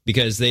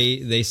 because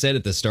they said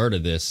at the start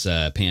of this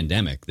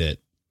pandemic that,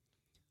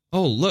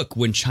 oh, look,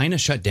 when China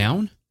shut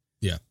down,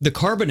 the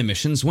carbon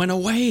emissions went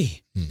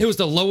away. It was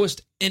the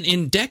lowest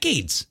in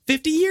decades,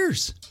 50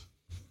 years.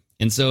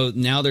 And so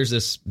now there's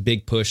this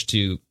big push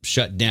to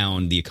shut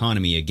down the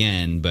economy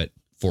again, but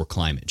for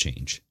climate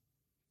change.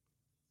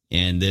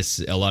 And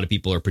a lot of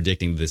people are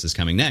predicting this is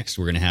coming next.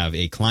 We're going to have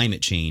a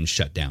climate change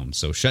shutdown.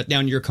 So shut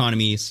down your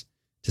economies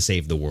to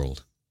save the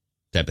world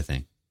type of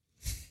thing.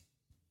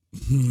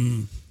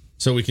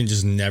 So we can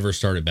just never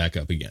start it back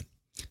up again.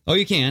 Oh,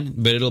 you can,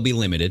 but it'll be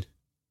limited.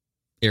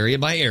 Area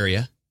by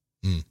area,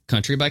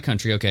 country by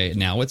country. Okay,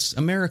 now it's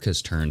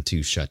America's turn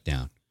to shut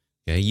down.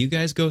 Okay, you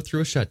guys go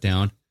through a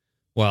shutdown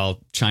while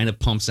China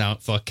pumps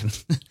out fucking,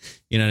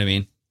 you know what I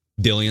mean?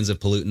 Billions of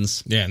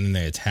pollutants. Yeah, and then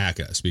they attack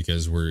us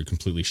because we're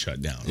completely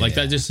shut down. Like,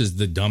 that just is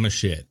the dumbest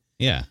shit.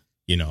 Yeah.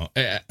 You know?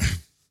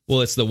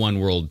 Well, it's the one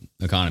world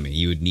economy.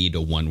 You would need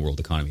a one world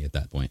economy at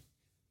that point.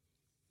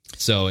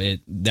 So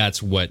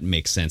that's what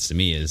makes sense to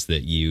me is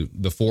that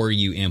before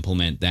you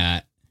implement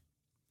that,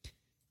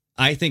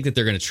 I think that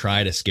they're going to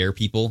try to scare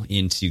people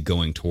into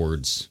going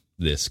towards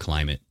this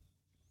climate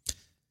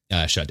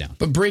shutdown.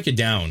 But break it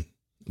down.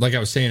 Like I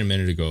was saying a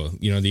minute ago,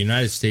 you know, the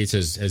United States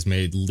has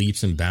made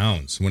leaps and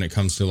bounds when it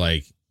comes to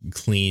like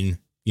clean,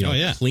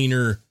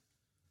 cleaner.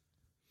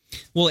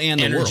 Well,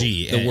 and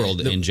energy. The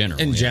world in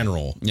general. In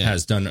general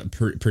has done a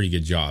pretty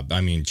good job.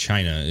 I mean,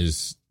 China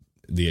is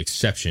the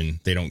exception.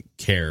 They don't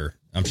care.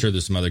 I'm sure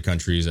there's some other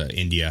countries.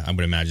 India, I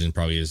would imagine,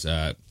 probably is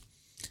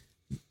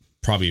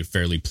probably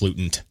fairly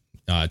pollutant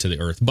to the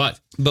earth. But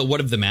what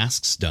have the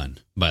masks done,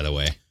 by the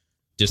way?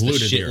 Just the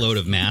shitload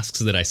of masks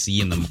that I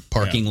see in the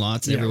parking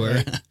lots everywhere.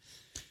 Right.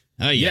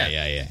 Oh,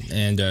 yeah.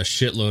 And a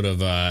shitload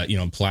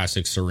of,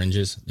 plastic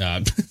syringes.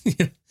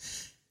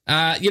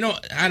 I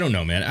don't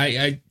know, man.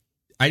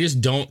 I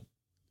just don't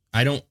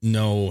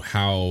know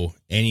how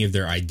any of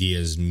their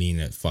ideas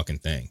mean a fucking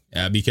thing.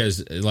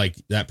 Because, like,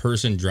 that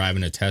person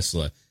driving a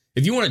Tesla,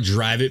 if you want to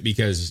drive it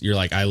because you're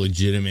like, I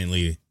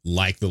legitimately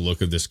like the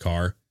look of this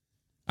car.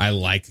 I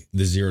like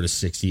the 0 to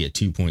 60 at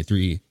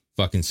 2.3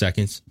 fucking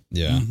seconds.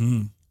 Yeah.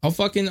 Mm-hmm.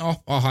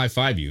 I'll high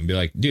five you and be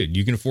like, dude,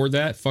 you can afford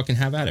that? Fucking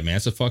have at it, man.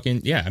 It's a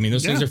fucking, I mean,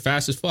 those things are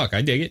fast as fuck.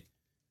 I dig it.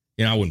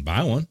 You know, I wouldn't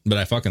buy one, but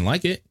I fucking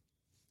like it.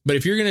 But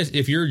if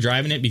you're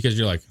driving it because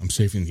you're like, I'm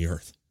saving the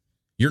earth,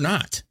 you're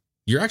not.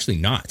 You're actually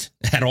not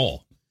at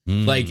all.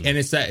 Like, and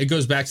it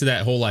goes back to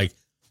that whole, like,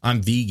 I'm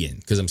vegan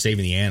because I'm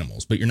saving the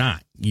animals, but you're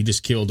not. You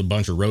just killed a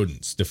bunch of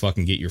rodents to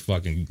fucking get your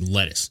fucking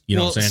lettuce. You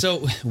know what I'm saying?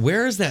 So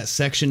where is that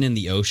section in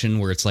the ocean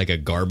where it's like a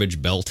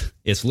garbage belt?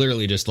 It's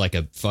literally just like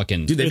a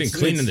fucking... Dude, they've been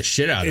cleaning the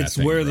shit out of that It's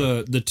thing, where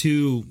bro. the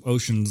two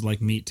oceans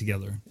like meet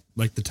together.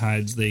 Like the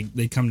tides, they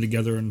come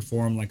together and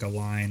form like a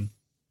line.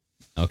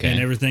 Okay. And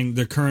everything,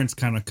 the currents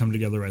kind of come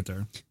together right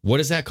there. What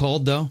is that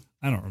called, though?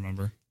 I don't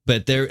remember.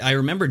 But I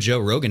remember Joe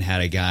Rogan had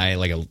a guy,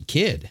 like a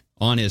kid,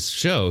 on his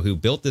show who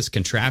built this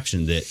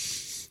contraption that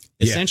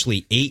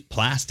essentially ate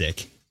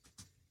plastic,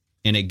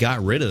 and it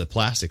got rid of the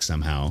plastic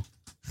somehow.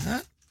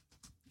 Huh?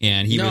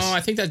 And I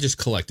think that just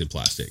collected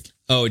plastic.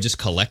 Oh, it just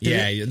collected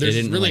it? Yeah,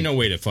 there's really no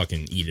way to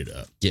fucking eat it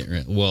up.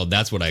 Well,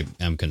 that's what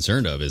I'm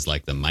concerned of is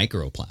like the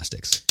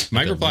microplastics.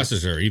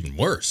 Microplastics are even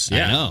worse.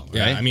 Yeah, I know, right?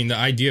 Yeah, I mean, the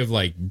idea of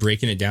like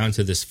breaking it down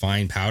to this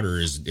fine powder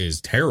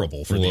is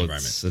terrible for the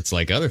environment. It's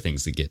like other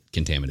things that get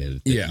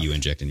contaminated that you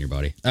inject in your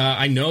body.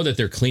 I know that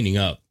they're cleaning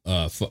up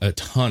a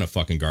ton of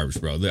fucking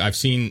garbage, bro. I've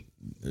seen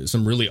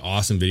some really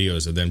awesome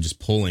videos of them just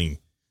pulling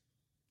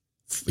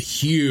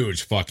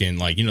huge fucking,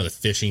 like, the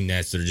fishing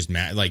nets that are just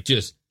like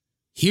just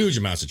huge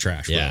amounts of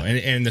trash, bro.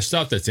 And the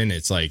stuff that's in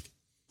it's like,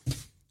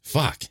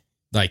 fuck,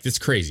 like, it's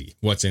crazy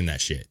what's in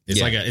that shit.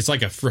 It's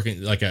like a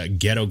freaking, like a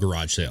ghetto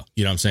garage sale.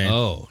 You know what I'm saying?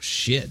 Oh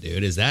shit,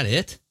 dude, is that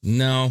it?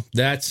 No,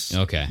 that's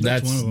okay.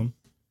 That's one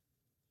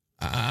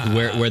of them.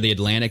 Where the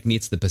Atlantic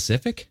meets the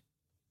Pacific.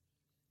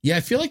 Yeah,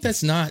 I feel like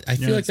that's not. I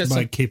feel like that's by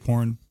like Cape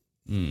Horn.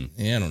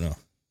 Yeah, I don't know.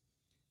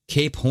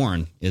 Cape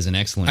Horn is an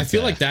excellent. I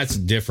feel like that's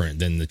different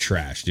than the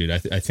trash, dude.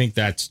 I think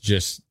that's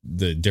just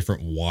the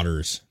different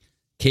waters.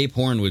 Cape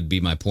Horn would be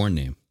my porn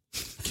name.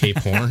 Cape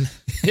Horn?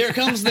 Here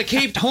comes the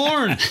Cape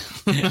Horn.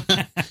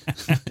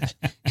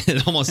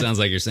 It almost sounds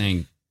like you're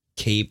saying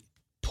Cape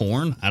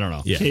Porn. I don't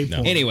know. Yeah. Cape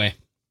Horn. Anyway,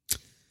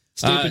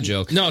 stupid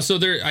joke. No, so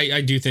I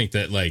do think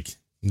that, like,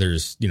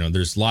 there's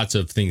lots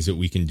of things that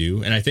we can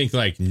do, and I think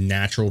like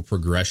natural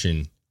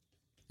progression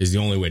is the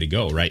only way to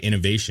go, right?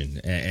 Innovation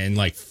and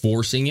like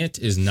forcing it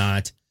is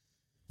not.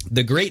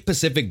 The Great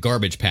Pacific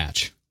Garbage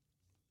Patch.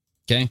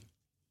 Okay,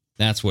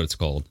 that's what it's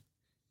called,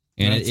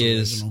 and That's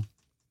original.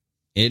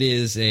 It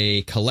is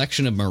a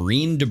collection of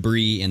marine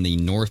debris in the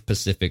North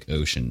Pacific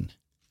Ocean.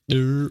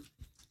 Yeah,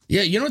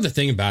 you know what the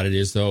thing about it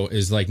is, though,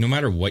 is like no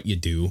matter what you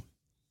do,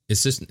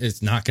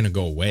 it's not going to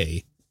go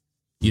away.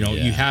 You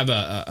you have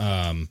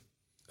a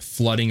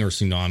flooding or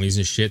tsunamis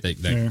and shit that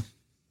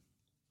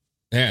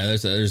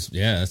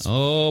there's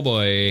oh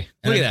boy,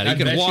 look at that,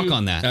 you could walk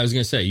on that. I was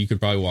gonna say you could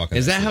probably walk on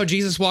is that how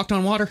Jesus walked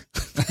on water?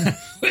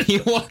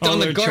 He walked on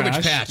the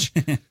garbage patch.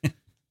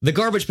 The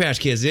Garbage Patch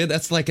Kids, dude,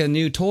 that's like a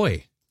new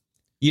toy.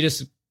 You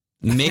just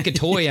make a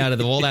toy out of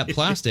all that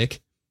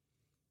plastic.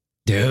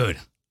 Dude.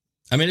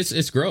 I mean,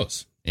 it's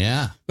gross.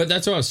 Yeah. But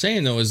that's what I was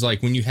saying, though, is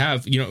like when you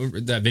have,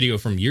 that video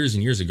from years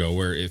and years ago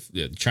where if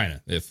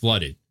China, it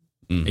flooded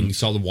and you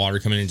saw the water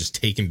coming in and just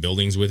taking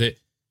buildings with it,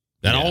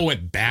 that all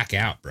went back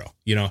out, bro.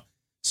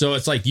 So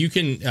it's like you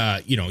can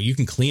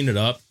clean it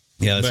up.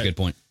 Yeah, that's a good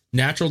point.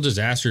 Natural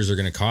disasters are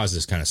going to cause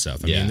this kind of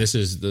stuff. I mean,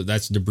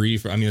 that's debris.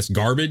 That's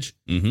garbage.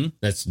 Mm-hmm.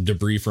 That's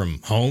debris from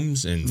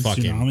homes and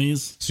fucking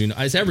tsunamis.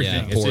 It's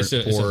everything. Yeah,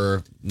 it's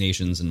poor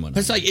nations and whatnot.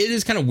 It's like, it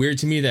is kind of weird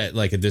to me that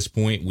like at this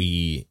point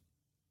we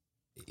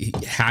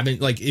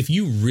haven't, like, if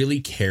you really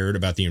cared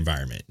about the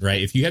environment,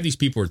 right? If you have these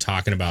people who are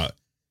talking about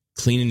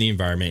cleaning the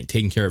environment,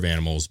 taking care of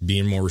animals,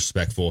 being more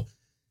respectful,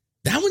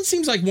 that one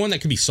seems like one that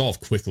could be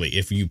solved quickly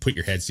if you put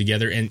your heads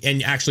together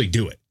and actually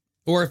do it.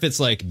 Or if it's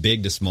like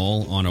big to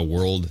small on a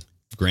world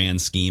grand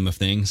scheme of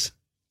things,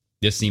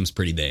 this seems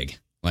pretty big.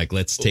 Like,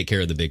 let's take care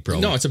of the big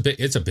problem. No, it's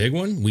a big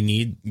one. We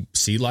need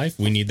sea life.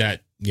 We need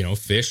that,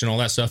 fish and all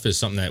that stuff is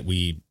something that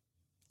we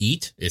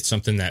eat. It's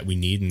something that we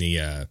need in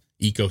the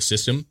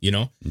ecosystem,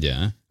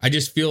 Yeah. I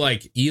just feel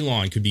like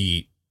Elon could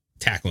be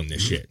tackling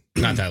this shit.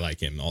 Not that I like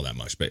him all that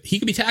much, but he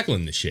could be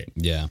tackling this shit.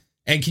 Yeah.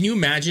 And can you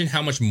imagine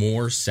how much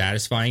more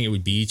satisfying it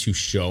would be to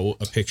show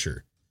a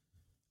picture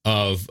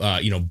of,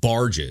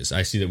 barges?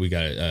 I see that we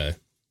got,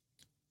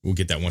 we'll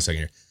get that 1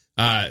 second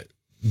here.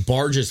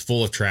 Barges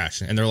full of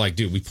trash. And they're like,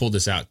 dude, we pulled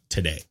this out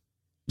today.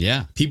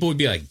 Yeah. People would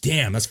be like,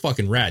 damn, that's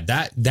fucking rad.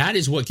 That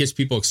is what gets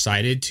people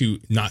excited to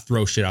not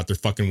throw shit out their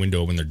fucking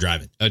window when they're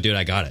driving. Oh, dude,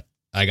 I got it.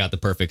 I got the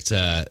perfect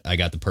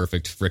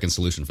freaking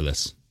solution for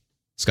this.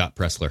 Scott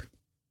Pressler.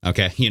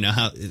 Okay. You know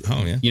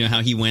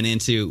how he went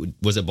into,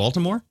 was it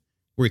Baltimore?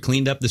 Where he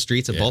cleaned up the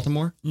streets of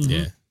Baltimore? Mm-hmm.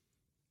 Yeah.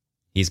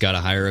 He's got to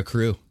hire a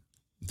crew.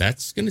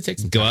 That's going to take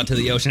some time. Go time. out to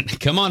the ocean.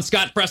 Come on,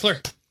 Scott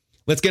Pressler.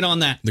 Let's get on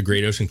that. The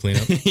Great Ocean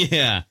Cleanup.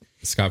 Yeah.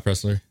 Scott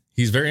Pressler.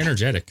 He's very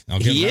energetic.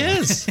 He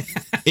is.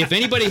 If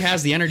anybody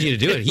has the energy to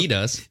do it, he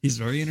does. He's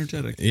very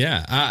energetic.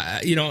 Yeah.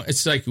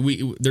 It's like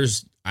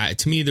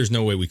to me, there's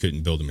no way we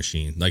couldn't build a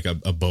machine, like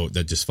a boat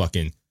that just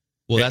fucking.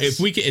 Well,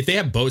 if they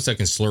have boats that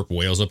can slurp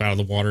whales up out of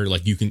the water,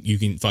 like you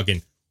can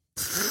fucking.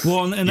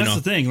 Well, and that's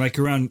the thing. Like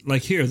around,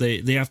 like here,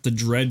 they have to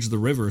dredge the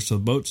river so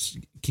boats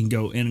can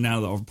go in and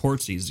out of the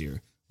ports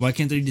easier. Why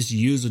can't they just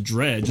use a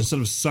dredge instead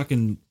of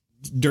sucking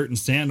dirt and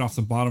sand off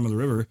the bottom of the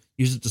river?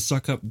 Use it to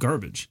suck up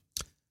garbage.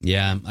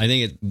 Yeah, I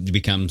think it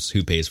becomes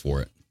who pays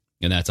for it,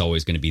 and that's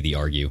always going to be the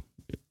argue.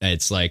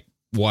 It's like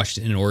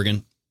Washington and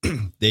Oregon.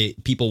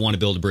 People want to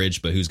build a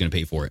bridge, but who's going to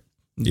pay for it?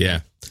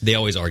 Yeah, they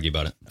always argue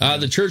about it.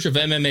 The Church of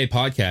MMA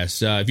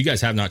podcast. If you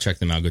guys have not checked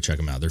them out, go check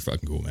them out. They're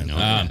fucking cool,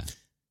 man.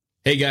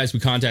 Hey guys, we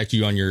contact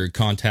you on your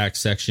contact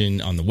section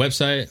on the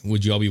website.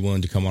 Would you all be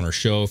willing to come on our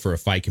show for a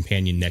fight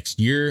companion next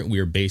year? We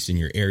are based in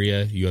your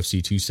area,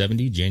 UFC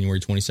 270, January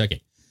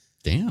 22nd.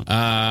 Damn.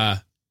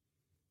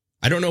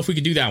 I don't know if we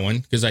could do that one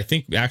because I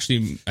think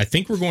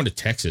we're going to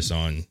Texas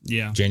on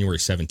January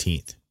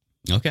 17th.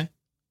 Okay.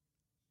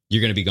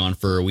 You're going to be gone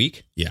for a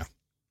week? Yeah.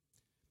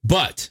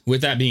 But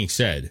with that being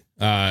said,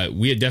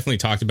 we had definitely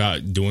talked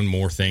about doing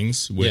more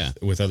things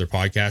with other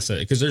podcasts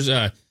because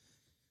there's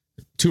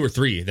 2 or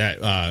 3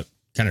 that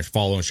kind of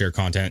follow and share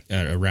content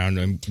around,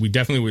 and we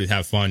definitely would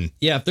have fun.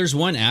 Yeah, if there's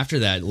one after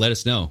that, let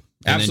us know.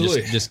 And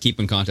absolutely. Then just keep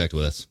in contact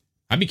with us.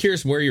 I'd be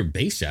curious where you're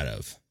based out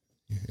of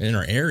in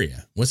our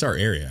area. What's our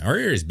area? Our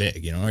area is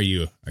big. Are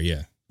you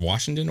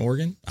Washington,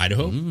 Oregon,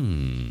 Idaho?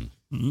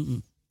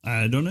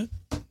 I don't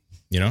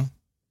know.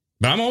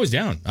 But I'm always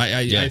down.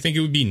 I think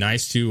it would be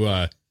nice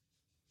to,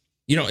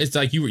 it's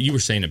like you were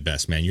saying it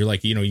best, man. You're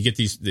like, you get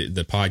these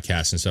the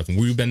podcasts and stuff, and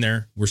we've been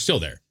there. We're still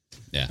there.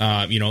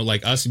 Yeah.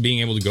 Like us being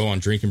able to go on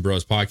Drinking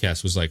Bros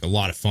podcast was like a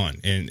lot of fun,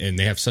 and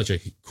they have such a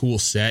cool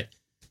set,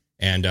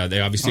 and they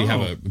obviously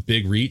have a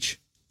big reach.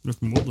 They're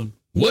from Woodland.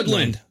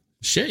 Woodland.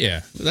 Shit,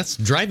 yeah. That's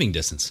driving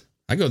distance.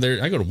 I go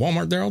there. I go to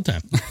Walmart there all the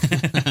time.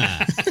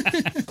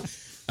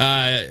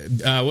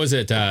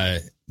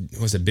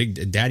 Was it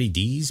Big Daddy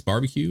D's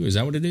barbecue? Is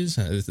that what it is?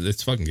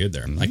 It's fucking good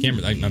there. I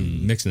can't.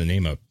 I'm mixing the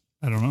name up.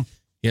 I don't know.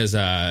 He has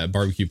a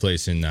barbecue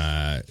place in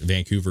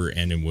Vancouver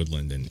and in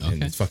Woodland,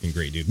 and it's fucking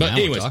great, dude. But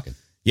anyways,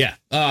 yeah.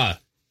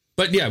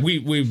 But yeah,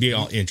 we'd be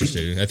all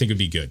interested. I think it'd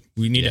be good.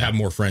 We need to have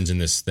more friends in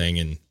this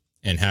thing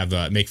and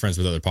have make friends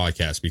with other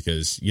podcasts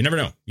because you never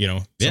know.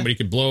 Somebody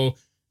could blow.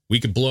 We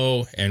could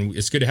blow, and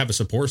it's good to have a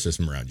support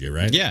system around you,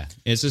 right? Yeah,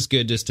 it's just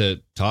good just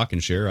to talk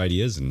and share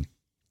ideas and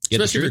get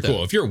especially if you're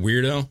cool. If you're a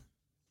weirdo,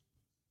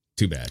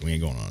 too bad. We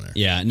ain't going on there.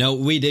 Yeah, no,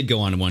 we did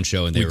go on one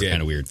show, and they were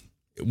kind of weird.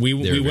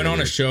 We went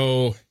on a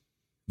show.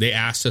 They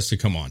asked us to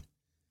come on.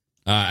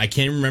 I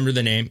can't remember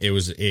the name. It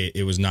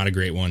was not a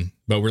great one,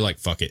 but we're like,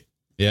 fuck it.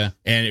 Yeah,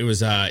 and it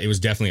was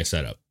definitely a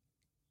setup.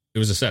 It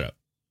was a setup.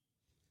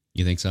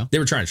 You think so? They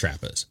were trying to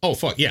trap us. Oh,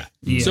 fuck, yeah.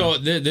 So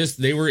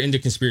they were into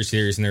conspiracy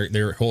theories, and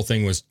their whole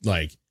thing was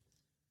like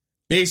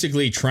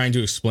basically trying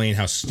to explain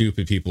how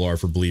stupid people are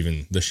for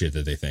believing the shit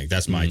that they think.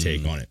 That's my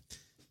take on it.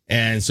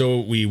 And so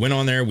we went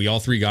on there. We all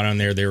three got on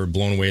there. They were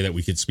blown away that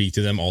we could speak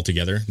to them all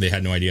together. They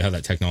had no idea how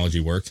that technology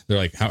worked. They're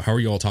like, how are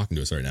you all talking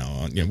to us right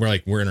now? We're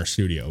like, we're in our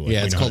studio. Like,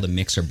 yeah, it's called a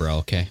mixer, bro.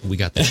 Okay. We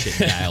got that shit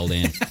dialed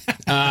in.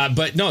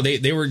 But no,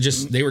 they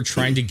were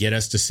trying to get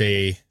us to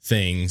say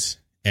things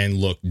and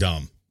look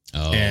dumb.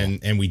 Oh.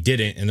 And we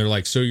didn't. And they're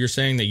like, so you're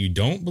saying that you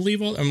don't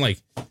believe all? I'm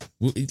like,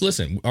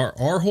 listen,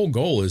 our whole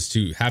goal is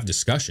to have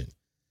discussion.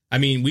 I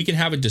mean, we can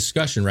have a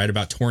discussion, right,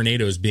 about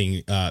tornadoes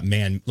being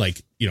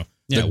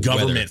the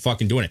government weather.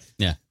 fucking doing it.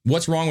 Yeah.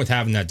 What's wrong with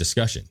having that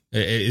discussion?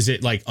 Is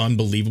it like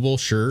unbelievable?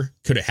 Sure.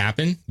 Could it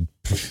happen?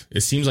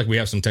 It seems like we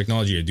have some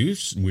technology to do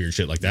weird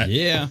shit like that.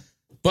 Yeah.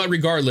 But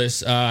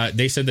regardless,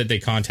 they said that they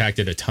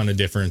contacted a ton of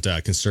different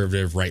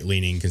conservative,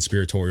 right-leaning,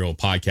 conspiratorial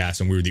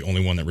podcasts, and we were the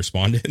only one that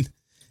responded.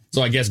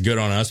 So I guess good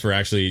on us for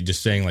actually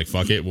just saying, like,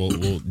 fuck it,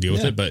 we'll deal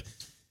with it. But,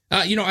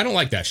 I don't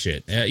like that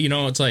shit.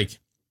 It's like,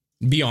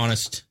 be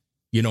honest,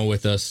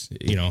 with us,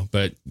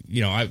 but,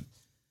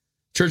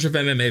 Church of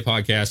MMA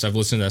podcast. I've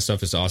listened to that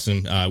stuff. It's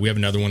awesome. We have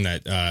another one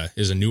that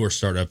is a newer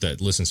startup that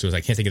listens to us.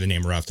 I can't think of the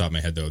name right off the top of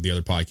my head, though, the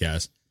other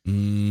podcast.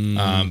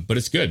 But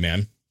it's good,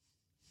 man.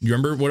 You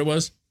remember what it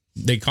was?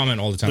 They comment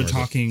all the time.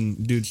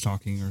 Dudes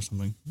talking or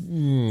something.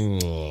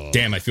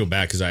 Damn, I feel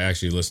bad because I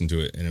actually listened to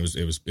it and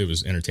it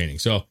was entertaining.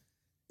 So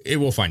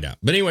we'll find out.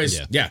 But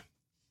anyways, yeah.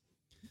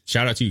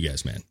 Shout out to you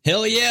guys, man.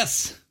 Hell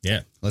yes.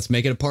 Yeah. Let's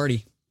make it a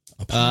party.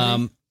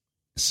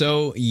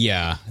 So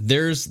yeah,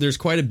 there's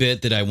quite a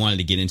bit that I wanted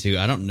to get into.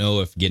 I don't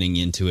know if getting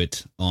into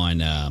it on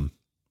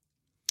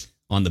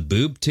the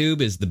boob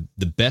tube is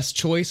the best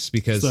choice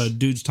because it's the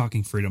Dudes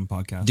Talking Freedom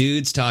podcast.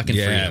 Dudes Talking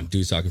Freedom.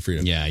 Dudes Talking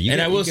Freedom. Yeah,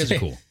 I will say, say,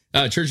 cool.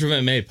 Church of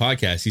MMA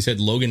podcast. He said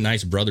Logan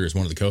Knight's brother is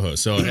one of the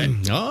co-hosts. So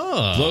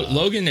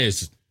Logan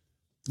is.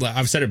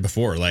 I've said it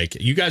before. Like,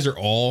 you guys are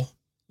all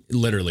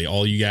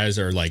you guys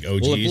are like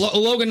OGs. Well, if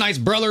Logan Knight's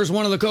brother is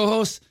one of the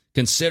co-hosts,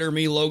 consider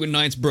me Logan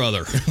Knight's brother.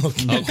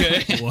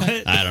 Okay.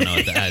 What? I don't know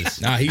what that is.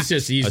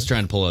 He's I was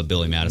trying to pull a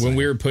Billy Madison. When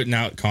we were putting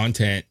out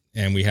content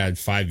and we had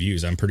 5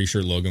 views, I'm pretty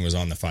sure Logan was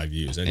on the 5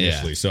 views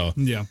initially.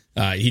 Yeah.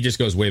 So he just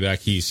goes way back.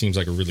 He seems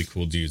like a really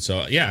cool dude.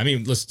 So yeah, I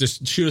mean, let's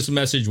just shoot us a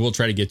message. We'll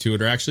try to get to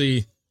it. Or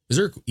actually, is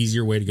there an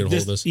easier way to get a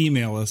hold of us?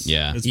 Email us.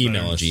 Yeah.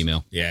 Email us.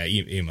 Gmail. Yeah.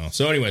 Email.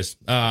 So anyways,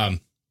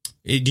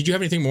 did you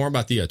have anything more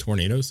about the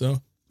tornadoes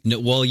though? No.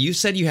 Well, you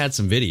said you had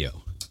some video.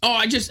 Oh,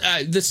 I just,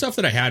 the stuff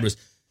that I had was,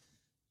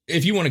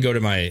 if you want to go to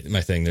my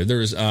thing there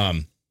was,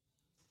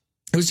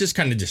 it was just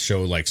kind of to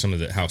show like some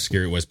of how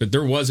scary it was, but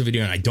there was a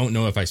video and I don't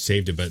know if I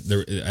saved it, but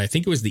I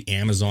think it was the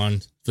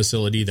Amazon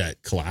facility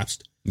that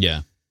collapsed.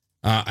 Yeah.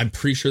 I'm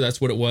pretty sure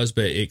that's what it was,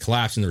 but it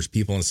collapsed and there was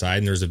people inside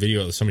and there's a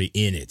video of somebody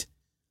in it.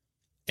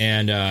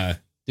 And,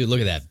 dude,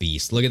 look at that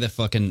beast. Look at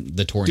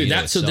the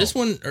tornado. Dude, so this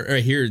one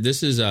right here,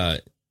 this is,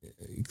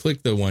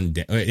 click the one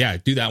down. Yeah,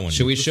 do that one.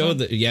 Should we show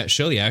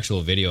the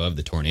actual video of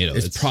the tornado?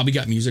 It's probably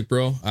got music,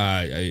 bro.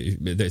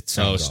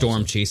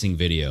 Storm chasing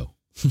video.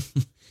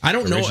 I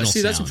don't know. Original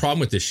See, that's the sound. problem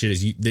with this shit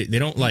is they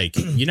don't like.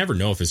 You never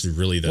know if this is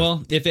really the.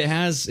 Well, if it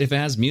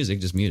has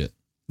music, just mute it.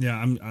 Yeah,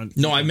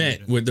 I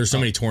meant there's so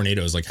many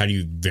tornadoes. Like, how do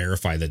you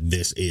verify that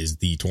this is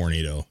the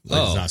tornado?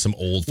 Like, it's not some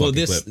old. Well,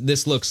 fucking clip.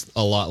 this looks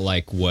a lot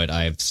like what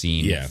I've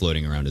seen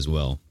floating around as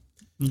well.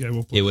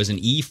 Okay, it was an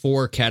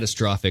E4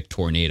 catastrophic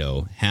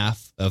tornado.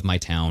 Half of my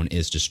town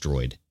is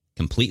destroyed,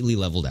 completely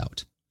leveled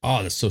out.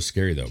 Oh, that's so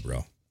scary though,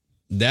 bro.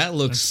 That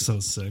looks so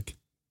sick.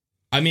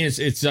 I mean,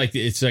 it's like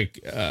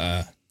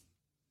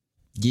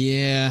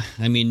yeah.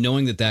 I mean,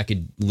 knowing that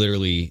could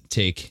literally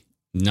take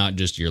not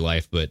just your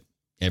life, but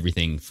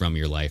everything from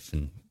your life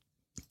and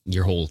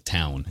your whole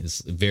town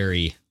is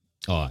very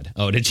odd.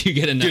 Oh, did you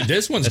get Dude,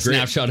 this one's a great.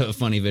 snapshot of a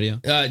funny video?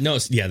 No,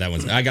 yeah, that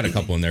one's. I got a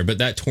couple in there, but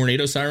that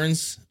tornado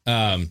sirens.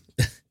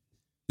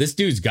 This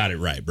dude's got it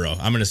right, bro.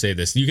 I'm gonna say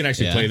this. You can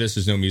actually play this.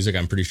 There's no music,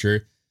 I'm pretty sure.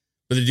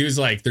 But the dude's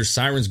like, there's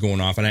sirens going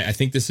off, and I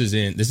think this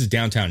is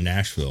downtown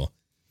Nashville.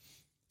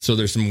 So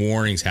there's some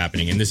warnings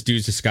happening, and this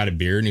dude's just got a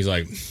beard, and he's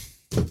like,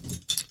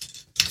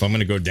 if I'm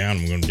gonna go down,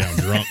 I'm going down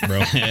drunk,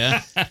 bro.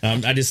 Yeah.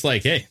 I just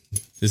like, hey,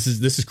 this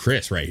is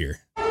Chris right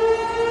here. Well,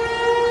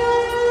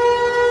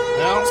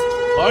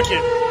 fuck it.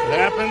 It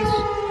happens.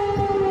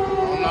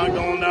 I'm not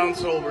going down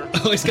sober.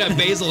 Oh, he's got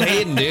Basil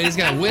Hayden, dude. He's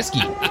got whiskey.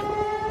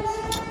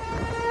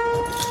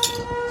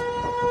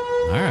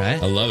 All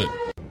right. I love it.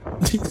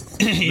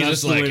 He's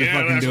just like,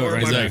 fucking do it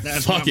right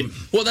there. Fuck it.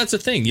 Well, that's the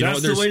thing.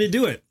 That's the way to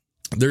do it.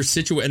 There's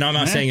situations, and I'm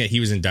not saying that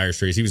he was in dire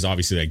straits. He was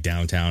obviously like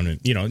downtown,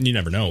 and you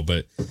never know.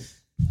 But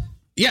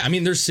yeah, I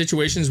mean, there's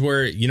situations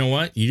where you know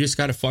what, you just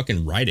got to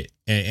fucking ride it,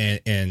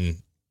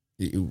 and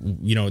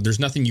there's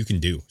nothing you can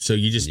do. So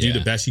you just do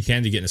the best you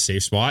can to get in a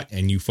safe spot,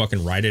 and you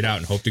fucking ride it out,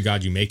 and hope to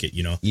God you make it.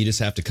 You just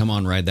have to come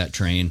on, ride that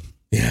train,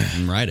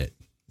 and ride it.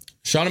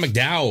 Shauna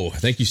McDowell,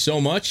 thank you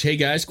so much. Hey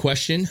guys,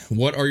 question: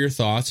 what are your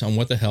thoughts on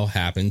what the hell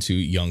happened to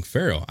young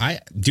Pharaoh? I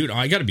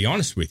got to be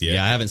honest with you.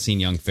 Yeah, I haven't seen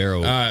young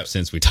Pharaoh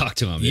since we talked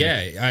to him.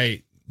 Yeah,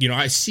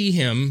 I see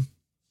him.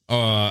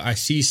 I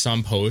see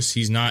some posts.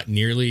 He's not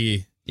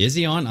nearly. Is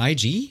he on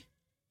IG?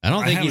 I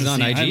don't think he's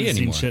on IG I haven't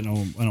anymore. seen shit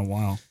in a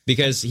while.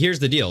 Because here's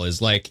the deal: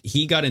 is like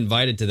he got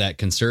invited to that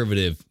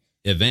conservative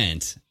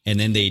event, and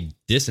then they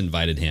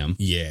disinvited him.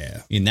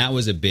 Yeah, and that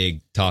was a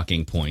big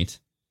talking point.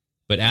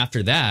 But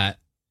after that,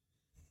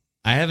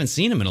 I haven't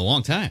seen him in a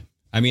long time.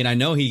 I mean, I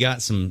know he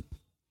got some.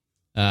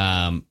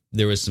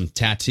 There was some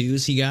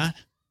tattoos he got.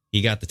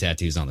 He got the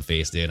tattoos on the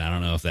face, dude. I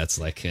don't know if that's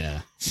like,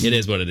 it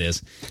is what it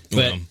is.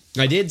 But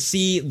I did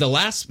see the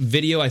last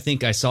video I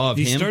think I saw of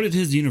him. He started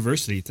his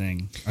university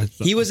thing.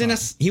 He was in a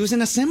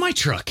semi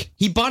truck.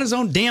 He bought his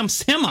own damn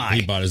semi.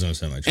 He bought his own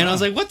semi truck. And I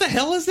was like, what the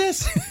hell is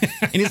this?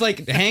 And he's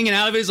like hanging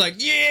out of it. He's like,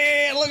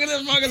 yeah, look at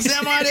this fucking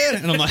semi, dude.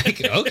 And I'm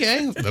like,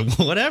 okay,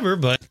 whatever.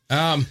 But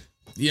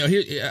you know,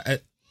 here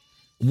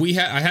we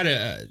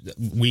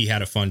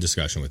had a fun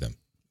discussion with him.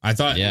 I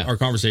thought our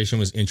conversation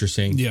was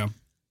interesting. Yeah.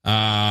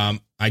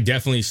 I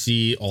definitely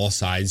see all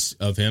sides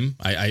of him.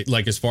 I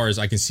like, as far as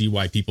I can see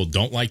why people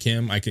don't like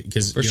him. I can,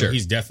 because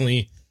he's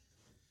definitely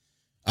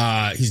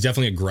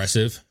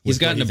aggressive. He's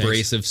got an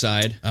abrasive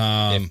side,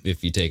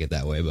 if you take it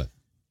that way. But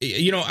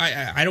you know,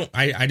 I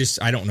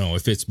don't know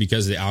if it's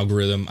because of the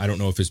algorithm. I don't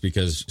know if it's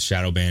because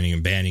shadow banning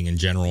and banning in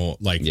general.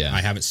 Like, I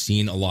haven't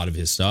seen a lot of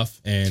his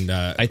stuff, and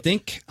I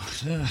think,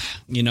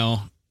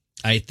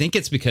 I think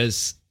it's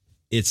because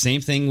it's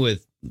same thing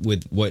with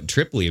what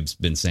Tripoli's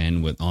been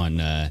saying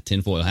on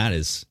Tinfoil Hat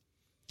is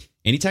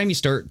anytime you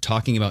start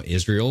talking about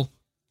Israel,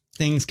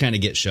 things kind of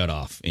get shut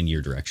off in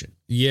your direction.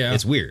 Yeah.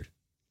 It's weird.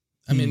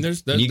 I mean,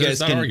 there's that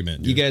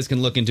argument. You guys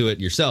can look into it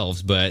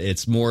yourselves, but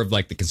it's more of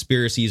like the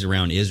conspiracies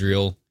around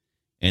Israel,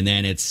 and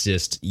then it's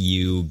just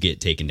you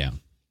get taken down.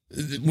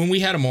 When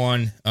we had him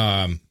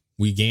on,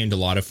 we gained a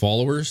lot of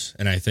followers,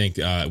 and I think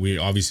we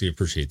obviously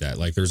appreciate that.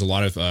 Like, there's a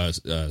lot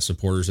of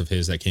supporters of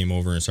his that came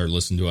over and started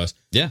listening to us.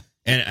 Yeah.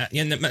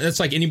 And that's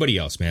like anybody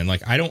else, man.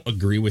 Like, I don't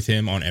agree with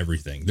him on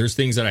everything. There's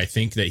things that I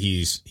think that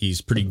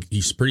he's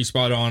pretty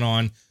spot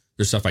on.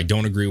 There's stuff I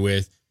don't agree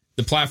with.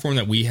 The platform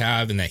that we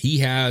have and that he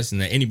has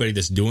and that anybody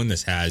that's doing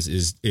this has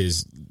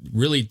is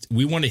really,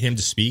 we wanted him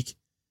to speak.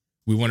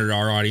 We wanted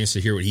our audience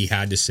to hear what he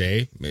had to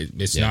say.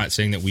 It's not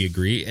saying that we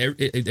agree.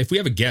 If we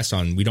have a guest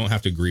on, we don't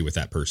have to agree with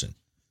that person.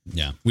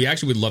 Yeah. We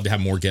actually would love to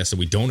have more guests that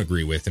we don't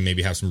agree with and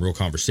maybe have some real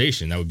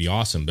conversation. That would be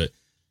awesome. But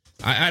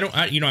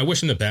I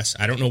wish him the best.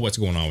 I don't know what's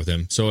going on with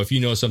him. So if you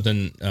know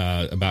something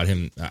about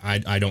him,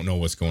 I don't know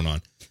what's going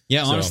on.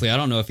 Yeah, honestly, I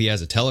don't know if he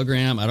has a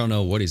Telegram. I don't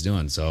know what he's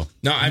doing. So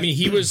no, I mean,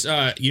 he was,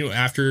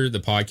 after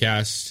the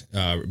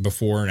podcast,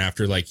 before and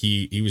after, like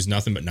he was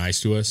nothing but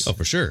nice to us. Oh,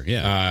 for sure.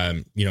 Yeah.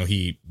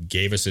 He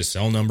gave us his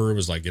cell number. It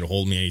was like, get a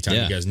hold of me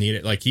anytime you guys need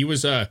it. Like, he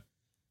was a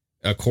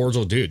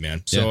cordial dude,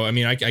 man. So, I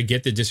mean, I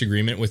get the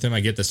disagreement with him. I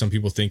get that some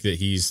people think that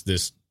he's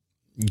this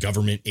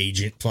government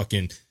agent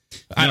fucking.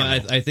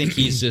 I think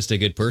he's just a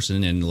good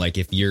person, and like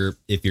if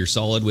you're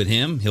solid with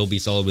him, he'll be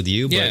solid with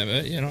you. But,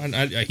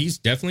 and he's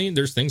definitely,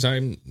 there's things I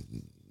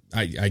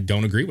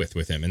don't agree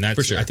with him, and that's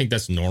for sure. I think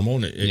that's normal,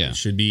 and it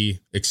should be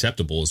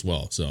acceptable as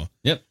well. So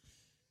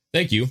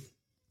thank you.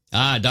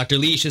 Dr.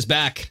 Leash is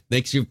back.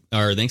 Thanks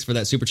for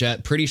that super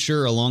chat. Pretty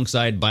sure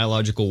alongside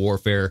biological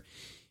warfare,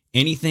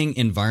 anything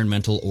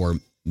environmental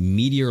or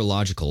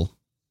meteorological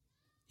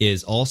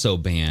is also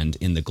banned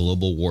in the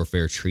global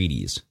warfare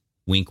treaties.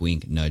 Wink,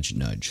 wink, nudge,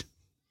 nudge.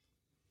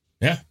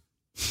 Yeah.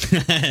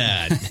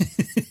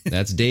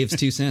 That's Dave's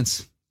 2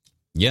 cents.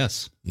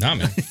 Yes. Nah,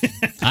 man.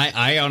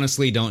 I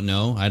honestly don't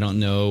know. I don't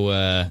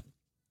know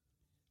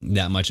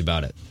that much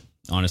about it,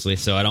 honestly.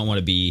 So I don't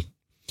want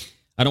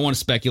to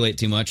speculate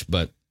too much,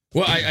 but.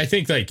 Well, I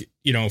think, like,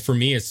 for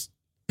me, it's,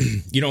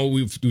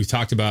 we've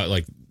talked about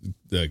like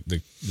the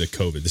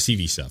COVID, the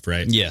CV stuff,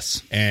 right?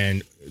 Yes.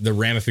 And the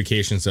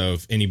ramifications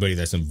of anybody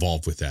that's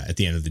involved with that at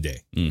the end of the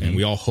day. Mm-hmm. And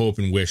we all hope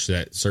and wish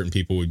that certain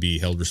people would be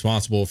held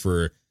responsible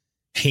for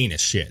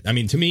heinous shit. I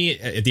mean, to me,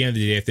 at the end of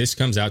the day, if this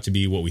comes out to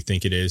be what we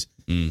think it is,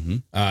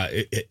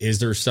 is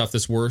there stuff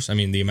that's worse? I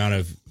mean, the amount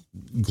of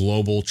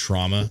global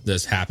trauma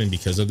that's happened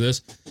because of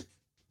this,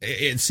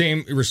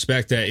 same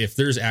respect that if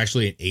there's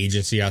actually an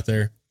agency out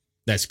there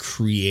that's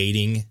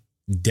creating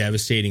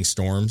devastating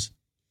storms,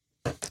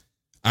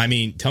 I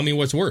mean, tell me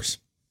what's worse.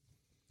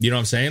 You know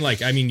what I'm saying?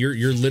 Like, I mean,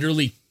 you're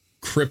literally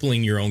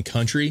crippling your own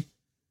country,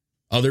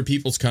 other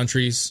people's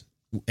countries,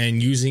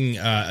 and using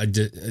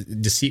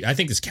deceit. I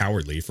think it's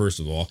cowardly, first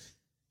of all.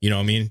 You know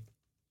what I mean?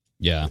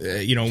 Yeah.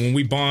 When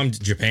we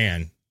bombed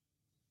Japan,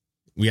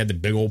 we had the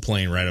big old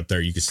plane right up there.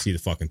 You could see the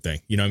fucking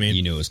thing. You know what I mean?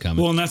 You knew it was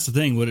coming. Well, and that's the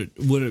thing. Would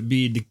it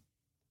be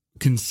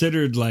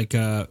considered like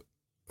a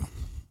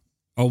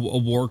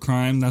war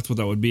crime? That's what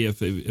that would be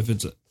if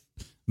it's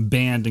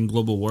banned in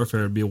global warfare.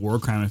 It'd be a war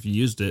crime if you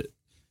used it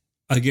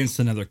against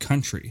another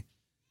country.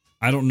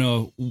 I don't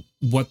know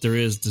what there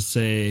is to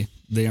say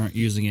they aren't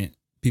using it.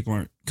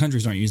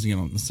 Countries aren't using it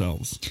on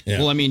themselves. Yeah.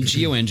 Well, I mean,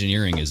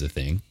 geoengineering is a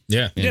thing.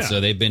 Yeah. And so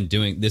they've been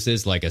doing, this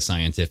is like a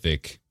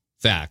scientific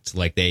fact.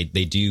 Like they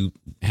do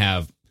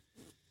have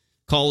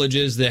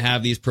colleges that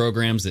have these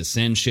programs that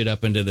send shit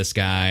up into the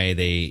sky.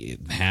 They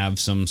have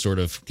some sort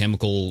of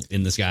chemical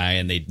in the sky,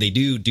 and they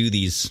do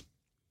these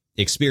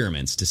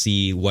experiments to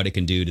see what it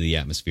can do to the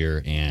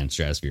atmosphere and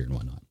stratosphere and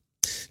whatnot.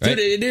 Dude,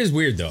 it is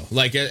weird though.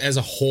 Like as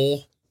a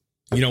whole,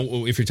 you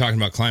know, if you're talking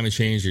about climate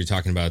change, or you're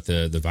talking about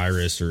the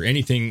virus or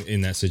anything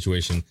in that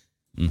situation,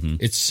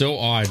 it's so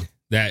odd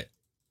that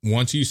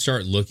once you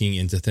start looking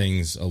into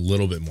things a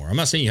little bit more, I'm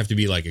not saying you have to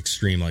be like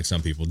extreme like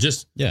some people,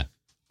 just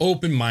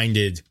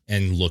open-minded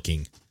and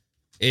looking.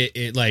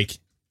 It like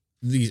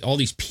all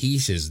these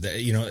pieces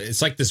that, you know,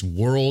 it's like this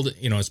world,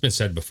 you know, it's been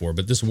said before,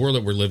 but this world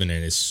that we're living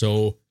in is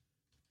so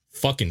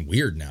fucking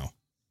weird now.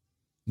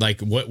 Like,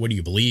 what do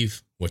you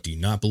believe? What do you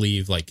not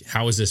believe? Like,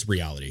 how is this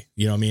reality?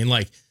 You know what I mean?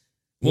 Like,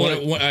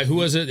 who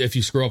was it? If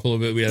you scroll up a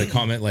little bit, we had a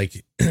comment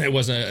like, it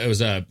was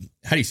a,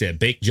 how do you say it?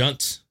 Baked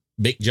Junts.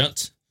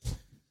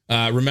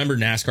 Remember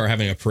NASCAR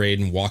having a parade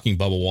and walking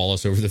Bubba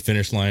Wallace over the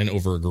finish line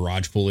over a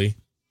garage pulley,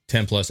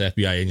 10 plus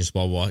FBI agents,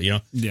 blah, blah, blah, you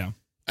know? Yeah.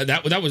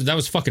 That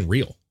was fucking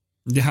real.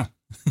 Yeah.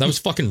 That was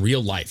fucking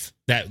real life.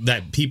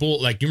 That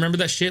people, like, you remember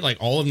that shit? Like,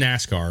 all of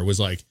NASCAR was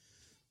like,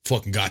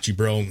 fucking got you,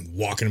 bro, and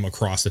walking him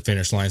across the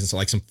finish lines. It's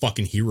like some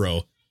fucking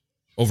hero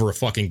over a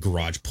fucking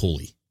garage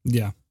pulley.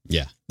 Yeah.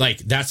 Yeah. Like,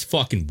 that's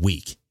fucking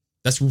weak.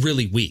 That's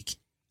really weak.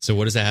 So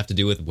what does that have to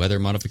do with weather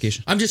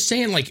modification? I'm just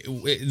saying, like,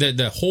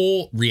 the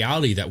whole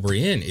reality that we're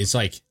in is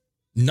like,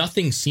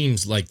 nothing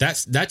seems like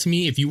that to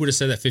me. If you would have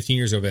said that 15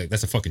 years ago, like,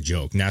 that's a fucking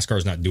joke.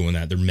 NASCAR's not doing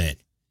that. They're men.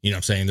 You know what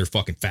I'm saying? They're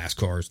fucking fast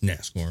cars,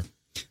 NASCAR.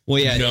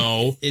 Well, yeah.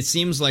 No. It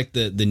seems like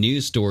the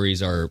news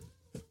stories are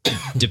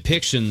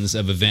depictions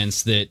of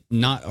events that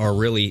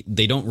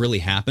they don't really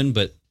happen,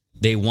 but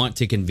they want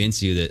to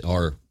convince you that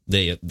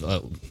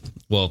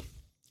well,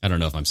 I don't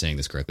know if I'm saying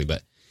this correctly,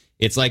 but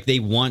it's like they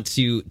want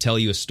to tell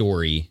you a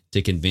story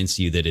to convince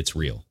you that it's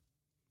real.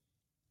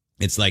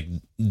 It's like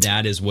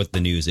that is what the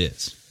news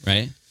is,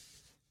 right?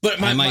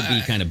 But I might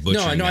be kind of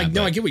butchering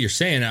I get what you're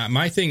saying.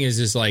 My thing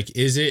is like,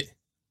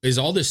 is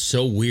all this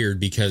so weird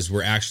because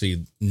we're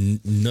actually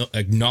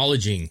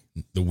acknowledging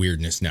the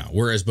weirdness now,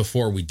 whereas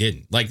before we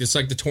didn't? Like, it's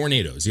like the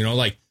tornadoes, you know,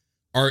 like,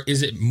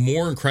 is it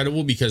more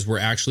incredible because we're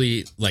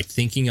actually like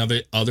thinking of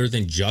it other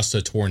than just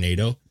a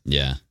tornado?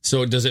 Yeah.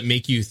 So does it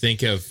make you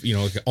think of, you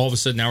know, like all of a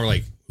sudden now we're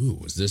like, ooh,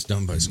 was this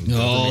done by some?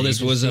 Oh,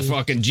 this was a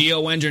fucking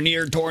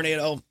geoengineered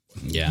tornado.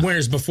 Yeah.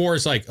 Whereas before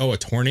it's like, oh, a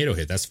tornado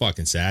hit. That's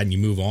fucking sad. And you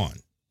move on.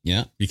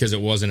 Yeah. Because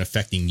it wasn't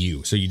affecting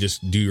you. So you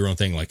just do your own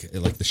thing, like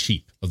the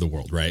sheep of the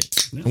world, right?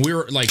 Yeah. And we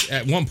were like,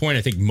 at one point,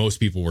 I think most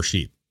people were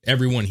sheep.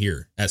 Everyone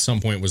here at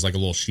some point was like a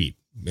little sheep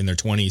in their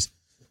 20s,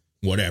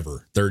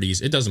 whatever,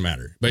 30s. It doesn't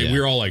matter. But we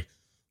were all like,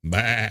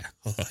 bah,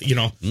 you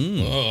know,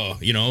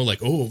 you know, like,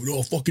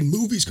 oh, fucking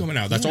movies coming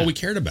out. That's all we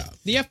cared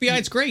about. The FBI,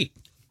 it's great.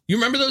 You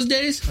remember those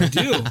days? I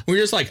do. We were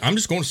just like, I'm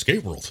just going to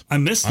Skate World. I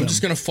miss them. I'm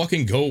just going to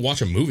fucking go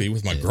watch a movie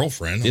with my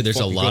girlfriend. Dude, there's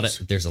a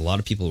lot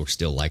of people who are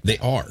still like that.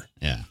 They are.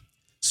 Yeah.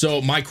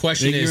 So my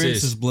question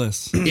is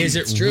bliss. Is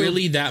it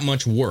really that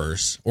much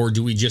worse, or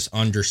do we just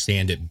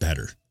understand it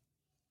better?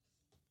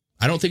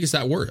 I don't think it's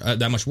that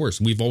much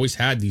worse. We've always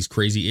had these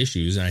crazy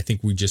issues, and I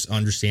think we just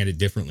understand it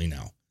differently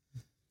now.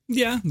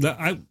 Yeah,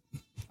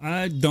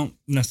 I don't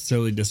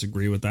necessarily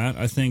disagree with that.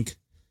 I think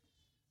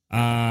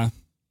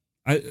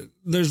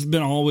there's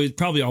been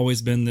probably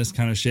always been this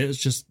kind of shit. It's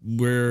just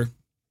we're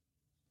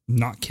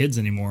not kids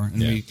anymore,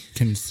 and we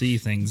can see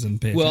things and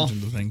pay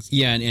attention to things.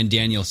 Yeah, and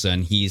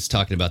Danielson, he's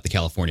talking about the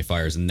California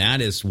fires, and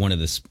that is one of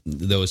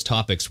those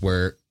topics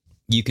where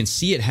you can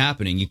see it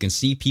happening. You can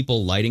see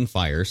people lighting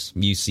fires.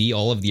 You see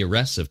all of the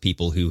arrests of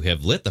people who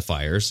have lit the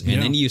fires,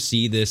 and then you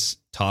see this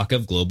talk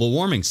of global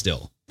warming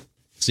still.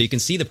 So you can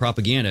see the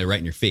propaganda right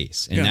in your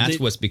face, and that's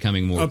what's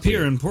becoming more up clear.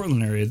 Here in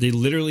Portland area. They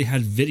literally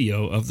had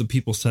video of the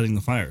people setting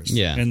the fires.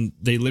 Yeah, and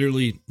they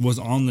literally was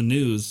on the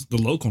news,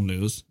 the local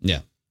news.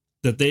 Yeah.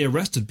 That they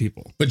arrested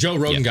people. But Joe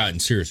Rogan got in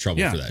serious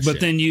trouble for that but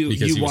shit. Then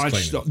you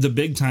watch the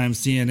big time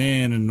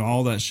CNN and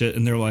all that shit,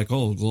 and they're like,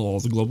 oh,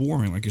 all the global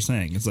warming, like you're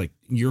saying. It's like,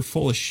 you're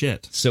full of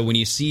shit. So when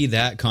you see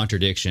that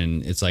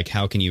contradiction, it's like,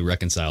 how can you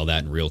reconcile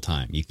that in real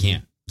time? You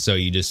can't. So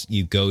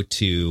you go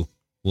to,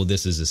 well,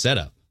 this is a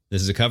setup.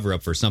 This is a cover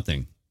up for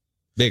something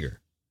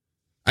bigger.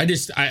 I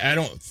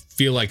don't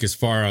feel like it's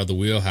far out of the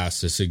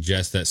wheelhouse to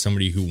suggest that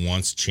somebody who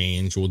wants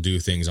change will do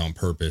things on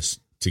purpose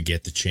to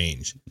get the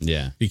change.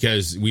 Yeah.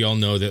 Because we all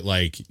know that,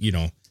 like, you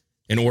know,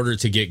 in order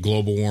to get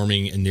global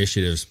warming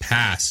initiatives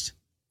passed,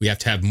 we have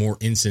to have more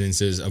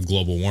incidences of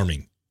global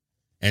warming.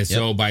 And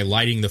so by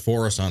lighting the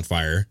forest on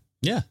fire,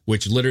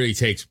 which literally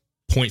takes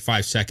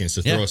 0.5 seconds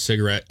to throw a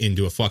cigarette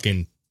into a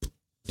fucking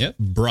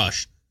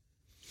brush,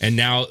 and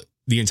now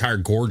the entire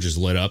gorge is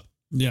lit up.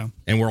 Yeah.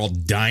 And we're all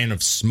dying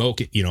of smoke,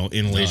 you know,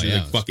 inhalation.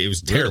 Like, fuck, it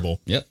was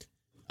terrible. Yep.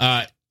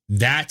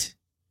 That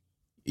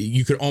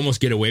you could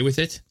almost get away with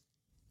it.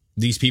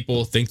 These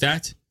people think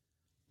that,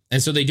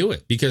 and so they do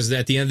it because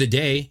at the end of the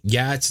day,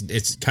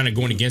 it's kind of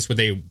going against what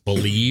they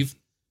believe,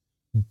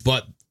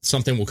 but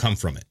something will come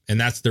from it, and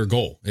that's their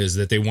goal, is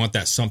that they want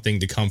that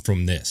something to come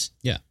from this.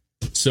 Yeah.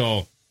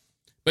 So,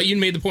 but you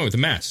made the point with the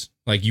masks.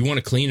 Like, you want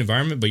a clean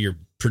environment, but you're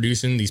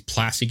producing these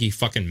plasticky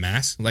fucking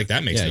masks. Like,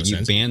 that makes no sense.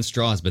 You ban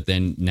straws, but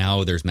then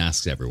now there's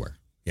masks everywhere.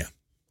 Yeah.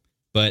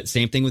 But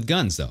same thing with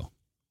guns, though.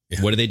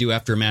 Yeah. What do they do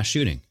after a mass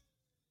shooting?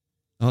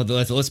 Oh,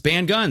 let's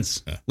ban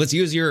guns. Let's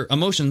use your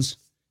emotions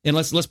and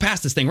let's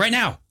pass this thing right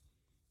now.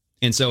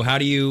 And so how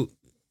do you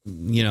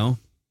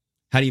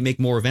make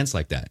more events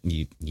like that?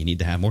 You need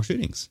to have more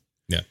shootings.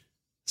 Yeah.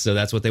 So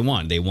that's what they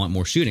want. They want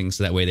more shootings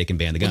so that way they can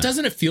ban the gun. But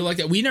doesn't it feel like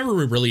that? We never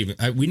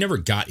we never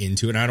got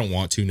into it. And I don't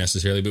want to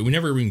necessarily, but we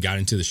never even got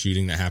into the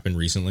shooting that happened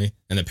recently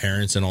and the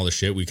parents and all the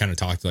shit. We kind of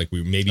talked like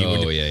we maybe.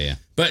 Oh, yeah.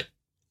 But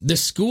the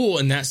school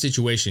in that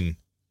situation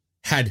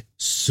had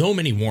so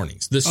many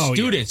warnings. The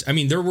students, I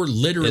mean, there were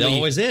literally. It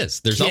always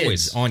is. There's kids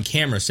always on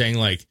camera saying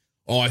like,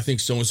 oh, I think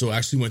so-and-so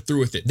actually went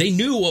through with it. They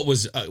knew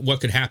what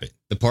could happen.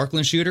 The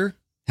Parkland shooter.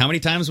 How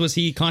many times was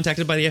he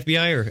contacted by the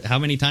FBI, or how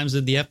many times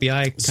did the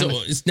FBI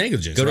it's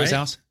negligence, go to right? his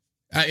house?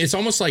 It's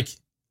almost like,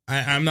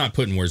 I'm not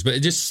putting words, but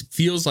it just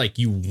feels like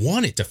you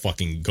want it to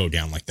fucking go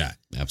down like that.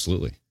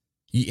 Absolutely.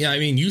 Yeah, I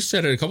mean, you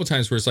said it a couple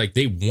times where it's like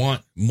they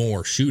want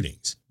more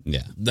shootings.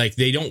 Yeah. Like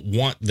they don't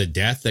want the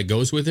death that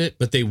goes with it,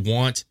 but they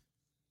want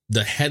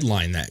the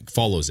headline that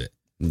follows it.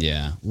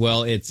 Yeah.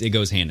 Well, it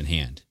goes hand in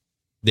hand.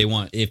 They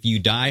want, if you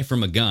die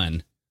from a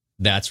gun,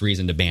 that's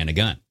reason to ban a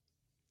gun.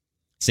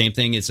 Same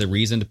thing. It's a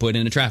reason to put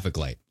in a traffic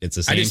light. It's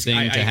the same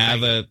thing to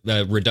have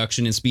a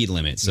reduction in speed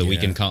limit so we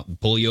can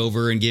pull you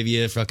over and give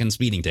you a fucking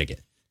speeding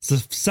ticket. It's a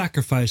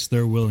sacrifice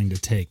they're willing to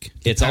take.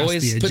 It's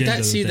always, but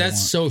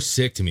that's so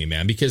sick to me,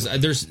 man, because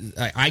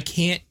I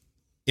can't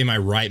in my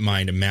right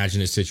mind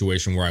imagine a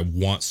situation where I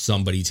want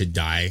somebody to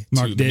die.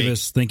 Mark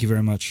Davis, thank you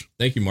very much.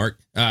 Thank you, Mark.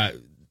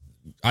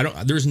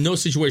 There's no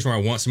situation where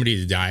I want somebody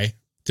to die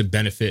to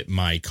benefit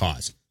my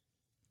cause.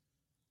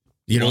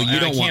 You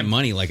don't want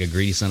money like a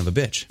greedy son of a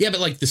bitch. Yeah, but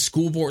like the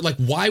school board, like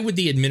why would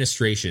the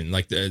administration,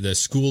 like the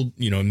school,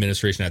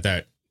 administration at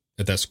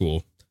that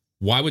school,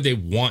 why would they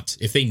want,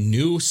 if they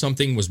knew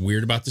something was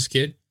weird about this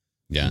kid?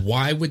 Yeah.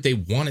 Why would they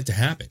want it to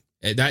happen?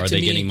 Are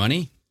they getting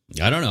money?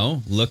 I don't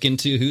know. Look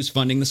into who's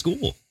funding the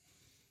school.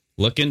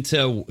 Look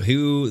into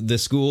who the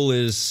school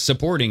is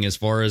supporting as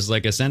far as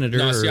like a senator.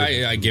 No, see,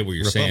 I get what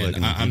you're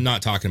Republican. saying. I'm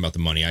not talking about the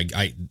money.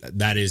 I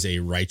that is a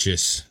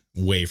righteous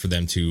way for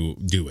them to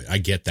do it. I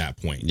get that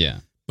point. Yeah.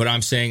 But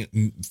I'm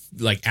saying,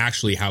 like,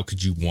 actually, how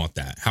could you want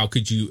that? How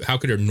could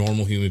a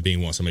normal human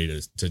being want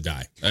somebody to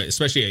die,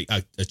 especially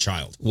a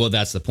child? Well,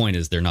 that's the point.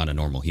 Is they're not a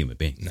normal human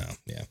being. No,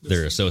 yeah,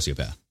 they're a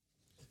sociopath.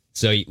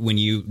 So when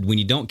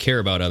you don't care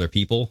about other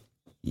people,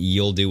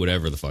 you'll do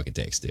whatever the fuck it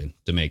takes, dude,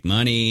 to make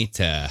money,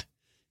 to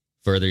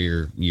further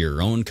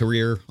your own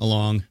career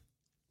along.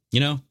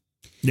 Yeah,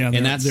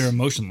 and they're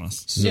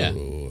emotionless. So.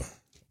 Yeah,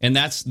 and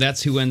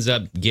that's who ends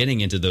up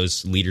getting into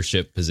those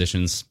leadership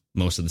positions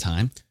most of the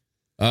time.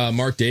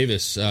 Mark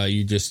Davis,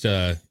 you just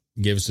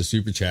gave us a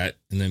super chat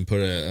and then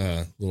put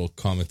a little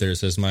comment there. It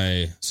says,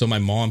 my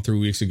mom 3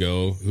 weeks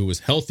ago, who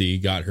was healthy,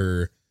 got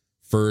her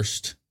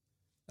first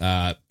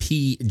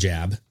P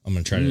jab. I'm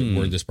going to try to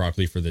word this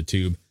properly for the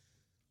tube.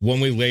 1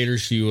 week later,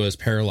 she was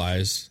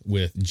paralyzed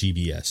with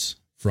GBS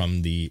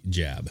from the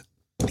jab.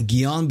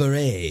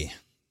 Guillain-Barré.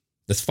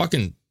 That's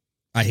fucking,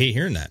 I hate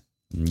hearing that.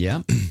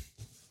 Yeah.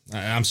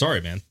 I'm sorry,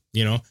 man.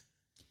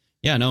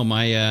 Yeah, no,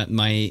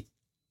 my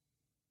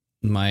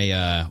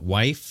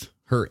wife,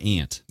 her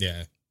aunt.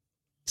 Yeah.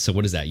 So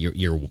what is that?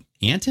 Your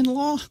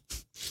aunt-in-law?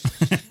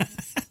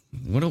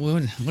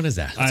 What is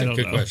that? That's a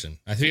good question.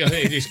 I think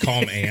they just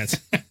call them aunts.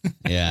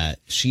 Yeah,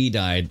 she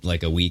died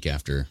like a week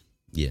after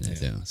getting it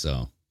too.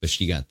 So, but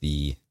she got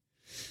the.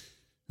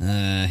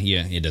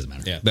 It doesn't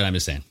matter. Yeah. But I'm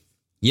just saying.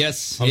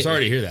 Yes, I'm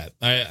sorry to hear that.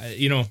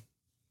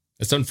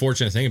 It's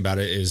unfortunate thing about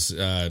it is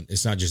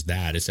it's not just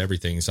that, it's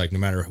everything. It's like no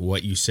matter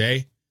what you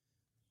say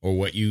or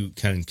what you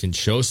can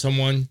show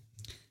someone.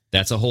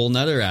 That's a whole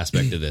nother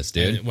aspect of this,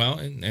 dude.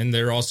 And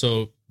they're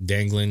also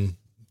dangling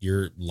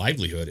your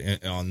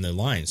livelihood on the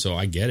line. So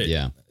I get it.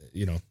 Yeah.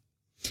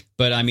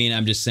 But I mean,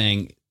 I'm just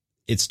saying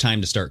it's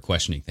time to start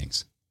questioning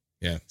things.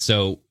 Yeah.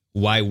 So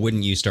why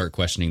wouldn't you start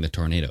questioning the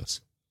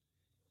tornadoes?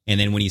 And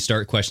then when you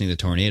start questioning the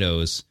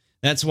tornadoes,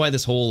 that's why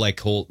this whole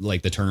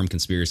the term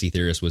conspiracy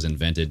theorist was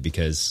invented,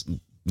 because,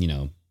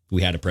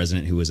 we had a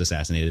president who was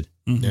assassinated.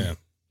 Mm-hmm.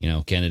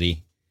 Yeah.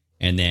 Kennedy.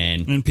 And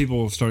then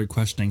people started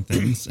questioning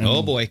things. And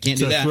oh boy, can't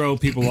do that. To throw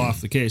people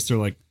off the case, they're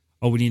like,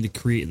 "Oh, we need to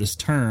create this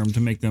term to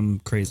make them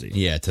crazy."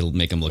 Yeah, to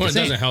make them look. Well,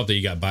 insane. It doesn't help that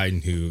you got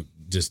Biden who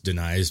just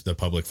denies the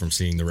public from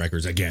seeing the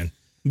records again.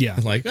 Yeah,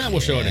 like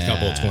we'll show it in a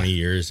couple of 20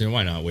 years, and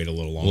why not wait a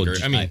little longer?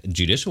 Well,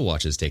 Judicial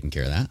Watch is taking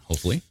care of that.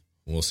 Hopefully,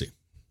 we'll see.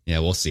 Yeah,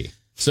 we'll see.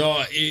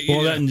 So,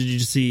 did you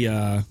see?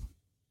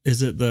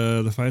 Is it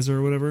the Pfizer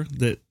or whatever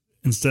that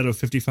instead of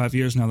 55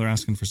 years now they're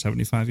asking for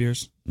 75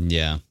 years?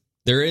 Yeah,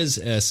 there is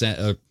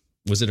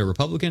was it a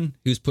Republican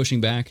who's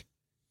pushing back,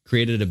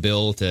 created a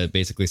bill to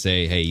basically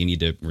say, hey, you need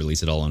to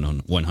release it all in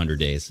 100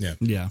 days. Yeah.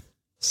 Yeah.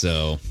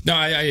 So. No,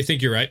 I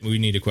think you're right. We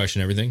need to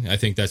question everything. I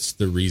think that's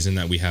the reason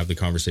that we have the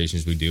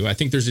conversations we do. I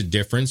think there's a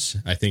difference.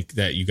 I think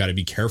that you got to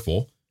be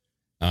careful.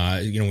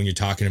 When you're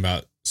talking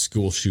about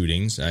school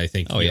shootings, I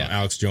think,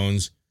 Alex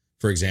Jones,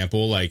 for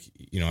example, I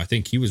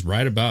think he was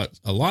right about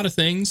a lot of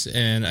things.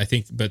 And I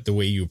think, but the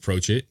way you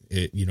approach it,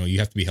 you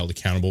have to be held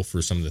accountable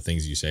for some of the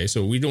things you say.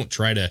 So we don't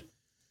try to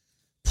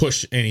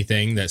push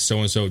anything that so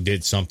and so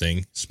did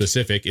something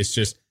specific. It's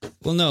just,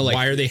 well, no, like,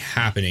 why are they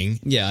happening?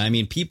 Yeah, I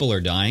mean, people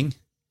are dying.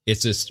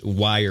 It's just,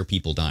 why are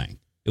people dying?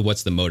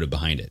 What's the motive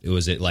behind it?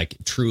 Was it like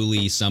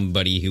truly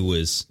somebody who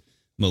was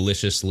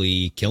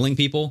maliciously killing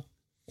people,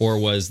 or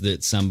was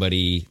that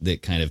somebody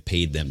that kind of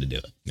paid them to do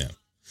it? Yeah.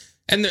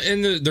 And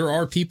there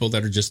are people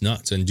that are just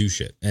nuts and do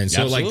shit. And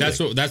so Absolutely.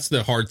 like that's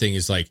the hard thing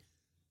is like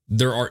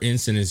there are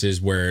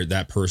incidences where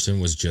that person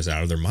was just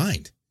out of their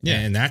mind. Yeah.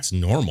 And that's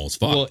normal as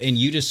fuck. Well, and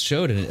you just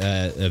showed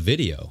a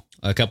video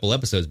a couple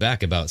episodes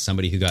back about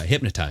somebody who got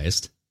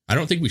hypnotized. I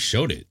don't think we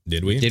showed it,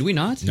 did we? Did we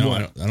not? No,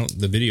 I don't.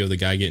 The video of the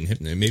guy getting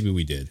hypnotized. Maybe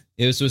we did.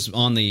 It was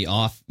on the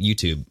off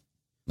YouTube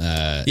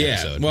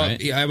episode. Well,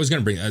 right? yeah, I was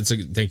going to bring that.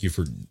 Thank you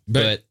for.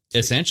 But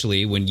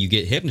essentially, when you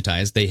get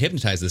hypnotized, they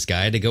hypnotize this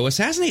guy to go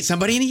assassinate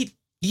somebody, and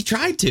he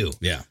tried to.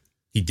 Yeah,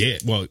 he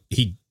did. Well,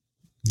 he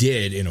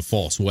did in a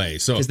false way.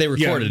 So because they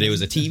recorded it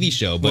was a TV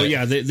show. But well,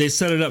 yeah, they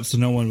set it up so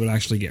no one would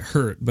actually get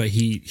hurt, but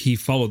he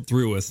followed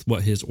through with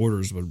what his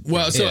orders would.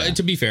 Well, so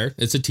to be fair,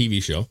 it's a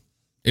TV show.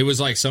 It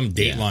was like some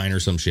Dateline or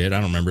some shit. I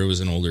don't remember. It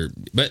was an older,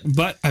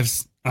 but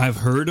I've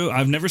heard of,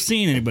 I've never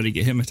seen anybody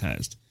get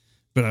hypnotized,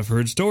 but I've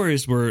heard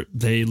stories where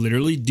they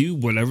literally do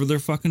whatever they're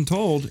fucking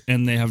told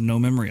and they have no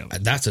memory of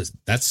it.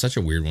 That's such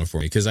a weird one for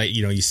me because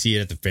you see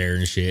it at the fair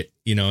and shit,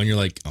 and you're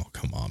like, oh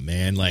come on,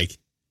 man, like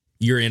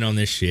you're in on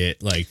this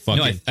shit, like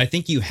fucking. No, I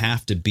think you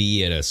have to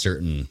be at a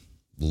certain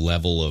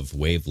level of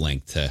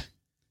wavelength to.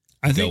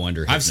 Go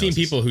under hypnosis. I've seen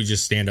people who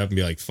just stand up and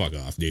be like, fuck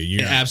off,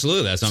 dude.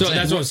 Absolutely. That's what I'm saying.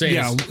 That's what I'm saying.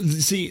 Yeah.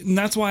 See, and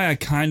that's why I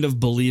kind of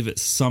believe it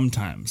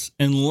sometimes,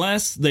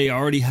 unless they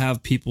already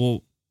have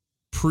people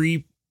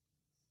pre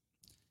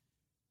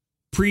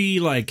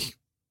like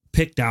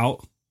picked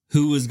out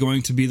who is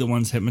going to be the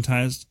ones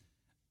hypnotized.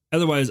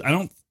 Otherwise, I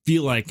don't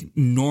feel like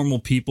normal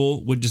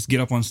people would just get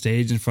up on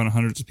stage in front of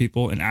hundreds of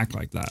people and act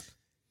like that.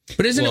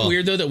 But isn't it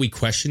weird though that we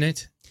question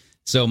it?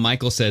 So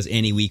Michael says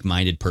any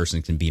weak-minded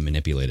person can be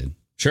manipulated.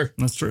 Sure.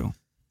 That's true.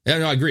 Yeah,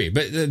 no, I agree.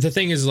 But the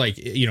thing is, like,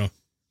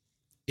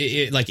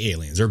 like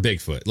aliens or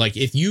Bigfoot. Like,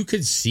 if you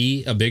could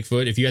see a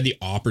Bigfoot, if you had the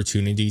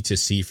opportunity to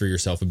see for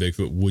yourself a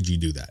Bigfoot, would you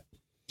do that?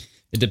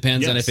 It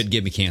depends on if it'd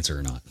give me cancer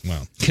or not.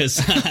 Well, because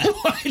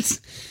what?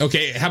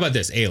 Okay, how about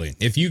this? Alien.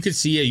 If you could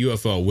see a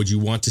UFO, would you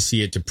want to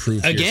see it to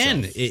prove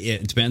again? yourself?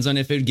 It depends on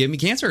if it'd give me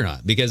cancer or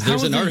not. Because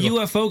there's How an is article.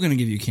 a UFO going to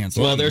give you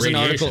cancer? Well, there's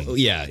radiation. an article.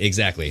 Yeah,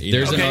 exactly.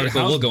 There's an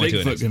article. We'll go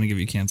into it. Bigfoot going to give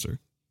you cancer?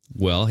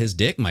 Well, his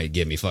dick might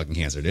give me fucking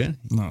cancer, dude.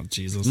 Oh,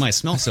 Jesus. It might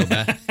smell so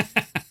bad.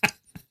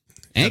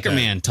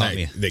 Anchorman taught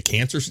me. The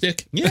cancer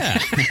stick?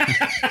 Yeah.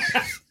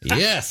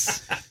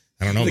 Yes.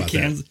 I don't know about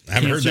that. I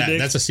haven't heard that. Dick?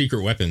 That's a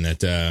secret weapon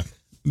that...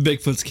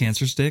 Bigfoot's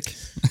cancer stick.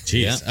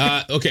 Jeez.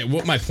 Yeah. Okay,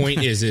 what my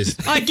point is...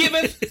 I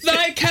giveth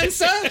thy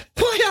cancer.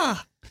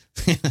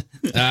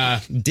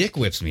 Dick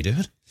whips me,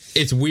 dude.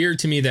 It's weird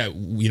to me that,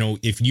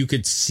 if you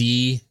could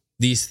see...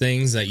 these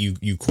things that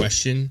you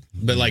question,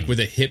 but like with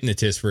a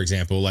hypnotist, for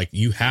example, like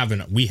we have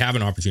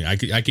an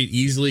opportunity. I could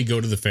easily go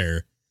to the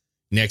fair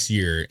next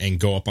year and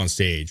go up on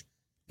stage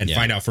and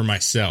find out for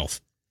myself.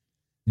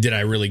 Did I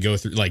really go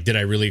through? Like, did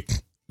I really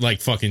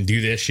like fucking do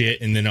this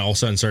shit? And then all of a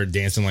sudden start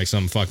dancing like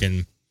some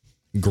fucking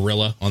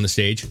gorilla on the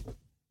stage.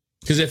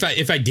 Because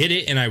if I did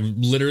it and I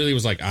literally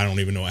was like, I don't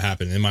even know what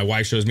happened, and my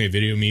wife shows me a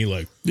video of me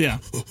like, yeah,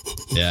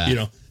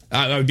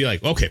 I would be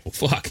like, okay, well,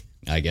 fuck.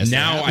 I guess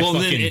now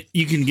then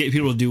you can get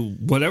people to do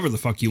whatever the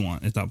fuck you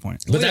want at that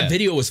point. But that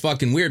video was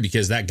fucking weird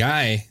because that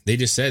guy, they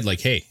just said like,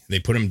 hey, they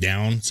put him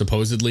down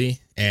supposedly,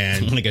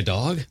 and like a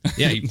dog.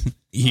 Yeah,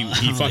 he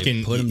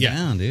fucking put him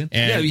down, dude.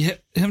 And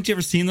haven't you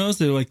ever seen those?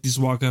 They like just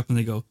walk up and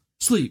they go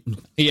sleep.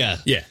 Yeah,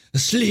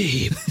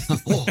 sleep.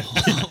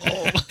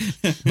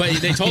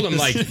 But they told him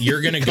like,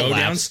 you're gonna go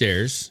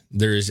downstairs.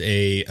 There's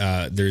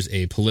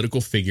a political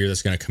figure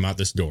that's gonna come out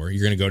this door.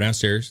 You're gonna go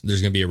downstairs.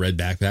 There's gonna be a red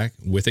backpack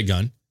with a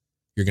gun.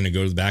 You're going to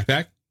go to the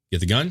backpack,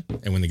 get the gun,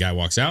 and when the guy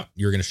walks out,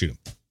 you're going to shoot him.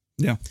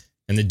 Yeah.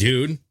 And the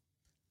dude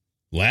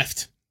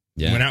left,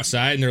 went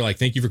outside, and they're like,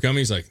 thank you for coming.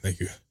 He's like, thank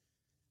you.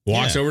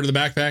 Walks over to the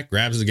backpack,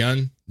 grabs the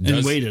gun,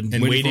 and waited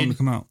for him to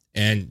come out.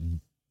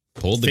 And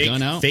pulled the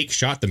gun out. Fake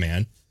shot the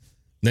man.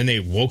 Then they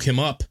woke him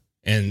up,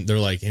 and they're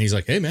like, and he's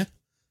like, hey, man.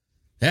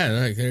 Yeah,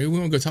 they're like, hey, we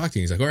want to go talk to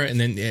you. He's like, all right. And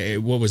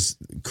then what was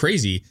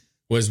crazy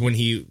was when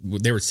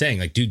they were saying,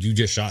 like, dude, you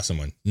just shot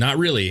someone. Not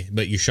really,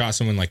 but you shot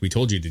someone like we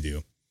told you to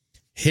do.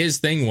 His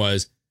thing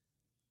was,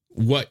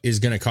 what is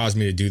going to cause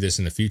me to do this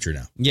in the future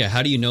now? Yeah,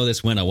 how do you know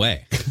this went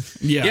away?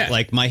 Yeah.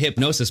 Like my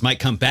hypnosis might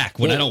come back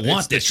when I don't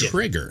want this shit.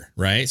 Trigger,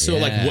 right? So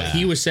like what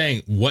he was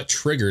saying, what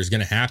trigger is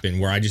going to happen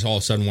where I just all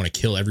of a sudden want to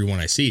kill everyone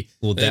I see?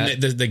 Well,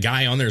 the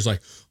guy on there is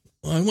like,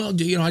 well, I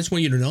just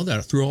want you to know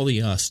that through all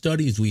the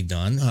studies we've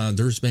done,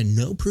 there's been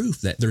no proof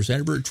that there's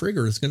ever a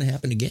trigger that's going to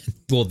happen again.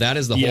 Well, that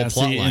is the whole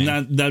plot line.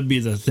 And that'd be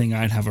the thing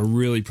I'd have a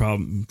really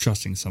problem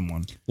trusting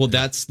someone. Well,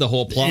 that's the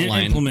whole plot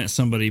line. Implement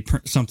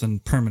something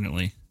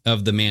permanently.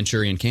 Of the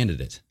Manchurian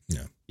Candidate.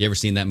 Yeah. You ever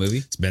seen that movie?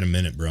 It's been a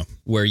minute, bro.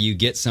 Where you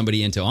get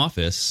somebody into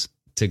office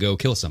to go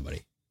kill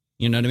somebody.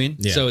 You know what I mean?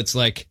 Yeah. So it's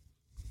like...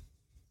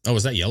 Oh,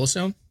 was that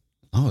Yellowstone?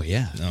 Oh,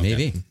 yeah. Okay.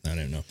 Maybe. I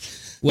don't know.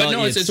 Well, But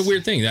no, it's a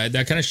weird thing.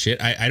 That kind of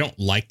shit. I don't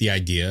like the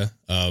idea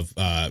of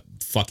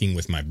fucking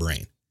with my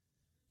brain,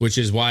 which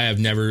is why I've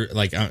never,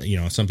 like,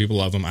 some people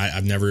love them.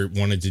 I've never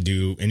wanted to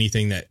do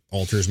anything that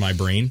alters my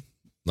brain,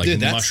 like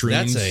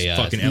mushrooms,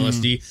 fucking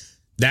LSD.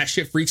 That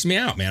shit freaks me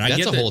out, man.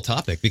 That's a whole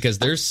topic because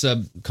there's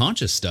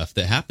subconscious stuff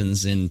that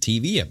happens in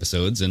TV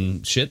episodes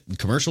and shit,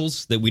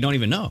 commercials that we don't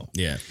even know.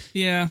 Yeah.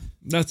 Yeah,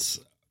 that's...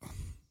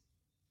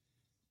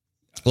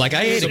 Like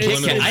I ate a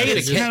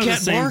Kit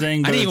Kat bar.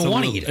 Thing, I didn't even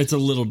want to eat it. It's a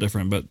little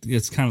different, but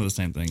it's kind of the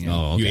same thing. Yeah.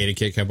 Oh, okay. You ate a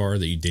Kit Kat bar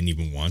that you didn't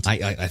even want? I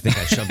think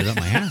I shoved it up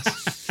my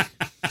ass.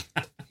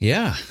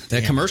 Yeah,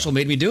 that commercial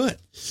made me do it.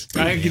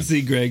 I can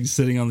see Greg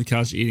sitting on the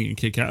couch eating a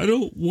Kit Kat. I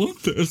don't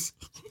want this.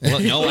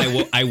 Well,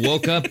 no, I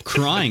woke up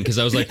crying because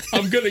I was like,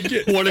 I'm going to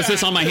get... What is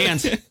this on my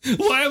hands?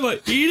 Why am I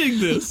eating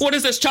this? What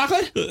is this,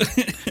 chocolate?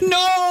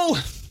 No!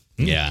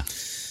 Yeah.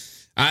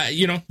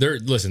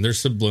 There's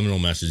subliminal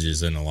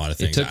messages in a lot of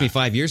things. It took me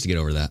 5 years to get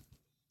over that.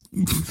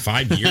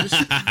 5 years?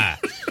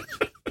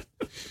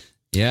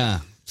 Yeah.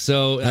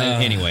 So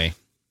anyway,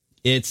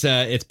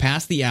 it's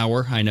past the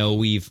hour. I know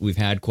we've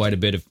had quite a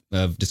bit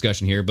of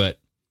discussion here, but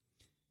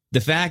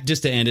the fact,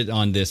 just to end it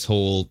on this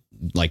whole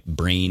like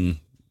brain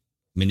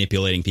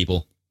manipulating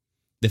people,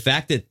 the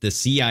fact that the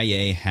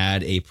CIA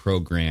had a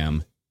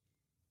program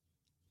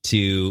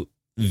to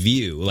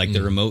view, like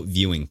the remote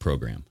viewing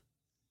program,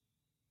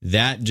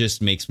 that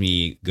just makes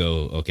me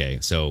go, okay,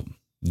 so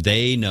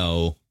they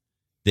know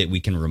that we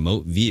can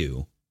remote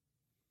view.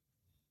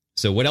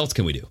 So what else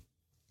can we do?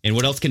 And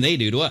what else can they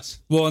do to us?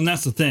 Well, and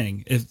that's the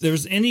thing. If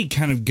there's any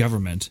kind of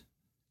government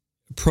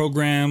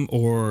program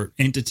or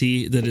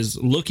entity that is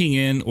looking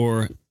in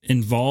or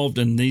involved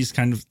in these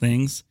kind of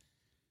things,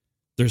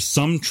 there's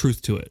some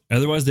truth to it.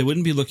 Otherwise, they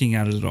wouldn't be looking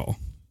at it at all.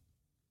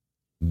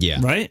 Yeah.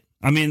 Right?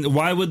 I mean,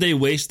 why would they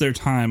waste their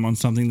time on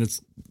something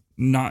that's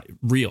not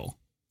real?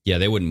 Yeah,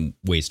 they wouldn't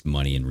waste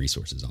money and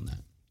resources on that.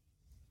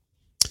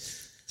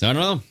 So I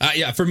don't know.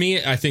 Yeah, for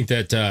me, I think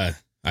that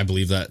I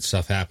believe that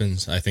stuff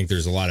happens. I think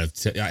there's a lot of...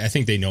 I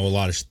think they know a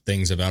lot of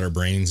things about our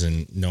brains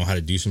and know how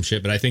to do some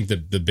shit. But I think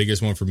the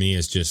biggest one for me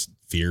is just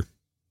fear.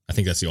 I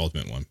think that's the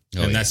ultimate one.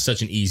 That's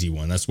such an easy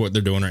one. That's what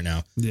they're doing right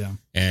now. Yeah.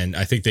 And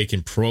I think they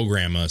can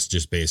program us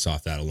just based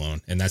off that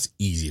alone. And that's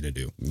easy to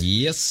do.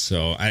 Yes.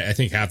 So I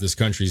think half this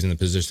country's in the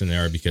position they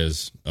are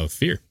because of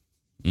fear.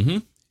 Mm-hmm.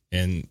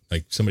 And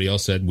like somebody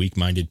else said,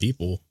 weak-minded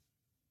people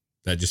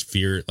that just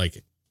fear,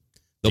 like...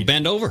 They'll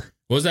bend over.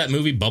 What was that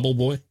movie, Bubble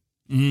Boy?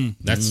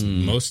 That's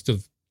most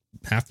of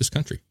half this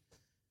country.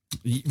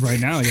 Right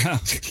now, yeah.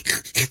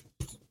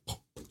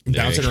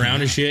 Bouncing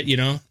around and shit,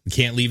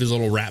 can't leave his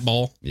little rat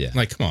ball. Yeah.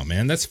 Like, come on,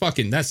 man.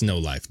 That's no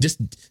life. Just,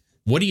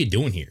 what are you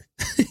doing here?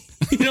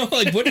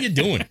 What are you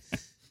doing?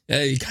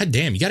 God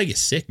damn, you got to get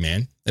sick,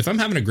 man. If I'm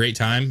having a great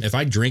time, if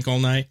I drink all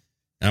night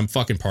and I'm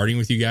fucking partying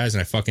with you guys and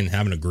I fucking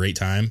having a great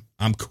time,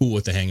 I'm cool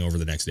with the hangover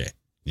the next day.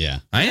 Yeah.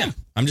 I am.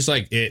 I'm just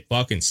like, it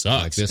fucking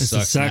sucks. Like, this it's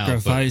sucks a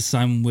sacrifice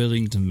I'm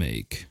willing to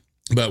make.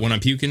 But when I'm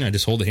puking, I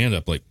just hold the hand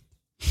up like,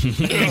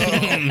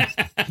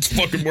 it's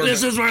fucking worth it.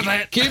 This is worth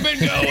it. Keep it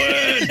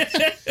going.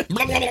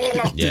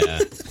 Yeah.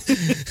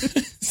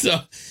 So,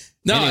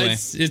 no, anyway.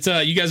 it's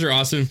you guys are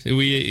awesome.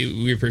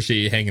 We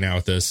appreciate you hanging out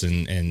with us,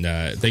 and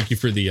thank you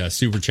for the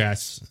super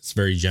chats. It's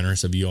very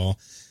generous of you all.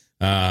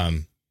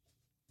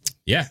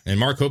 Yeah, and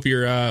Mark, hope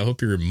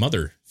your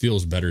mother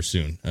feels better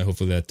soon.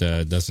 Hopefully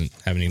that doesn't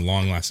have any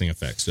long lasting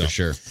effects. So. For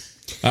sure.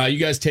 You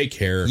guys take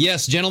care.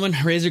 Yes, gentlemen,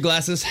 raise your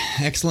glasses.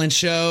 Excellent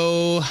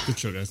show. Good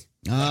show, guys.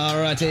 All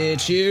righty,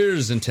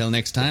 cheers. Until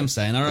next time,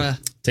 sayonara.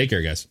 Take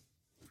care, guys.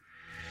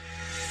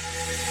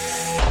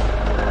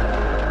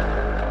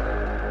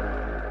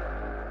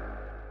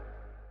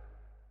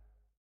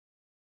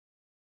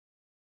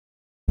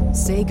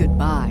 Say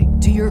goodbye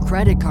to your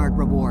credit card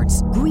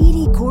rewards.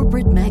 Greedy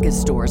corporate mega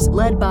stores,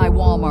 led by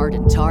Walmart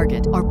and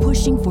Target, are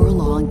pushing for a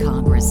law in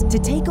Congress to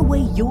take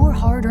away your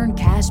hard-earned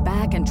cash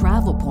back and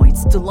travel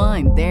points to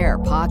line their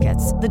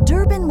pockets. The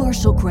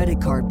Durbin-Marshall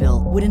credit card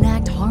bill would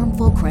enact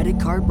harmful credit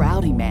card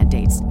routing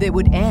mandates that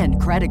would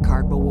end credit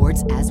card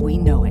rewards as we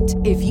know it.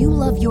 If you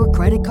love your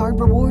credit card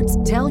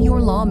rewards, tell your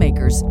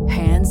lawmakers,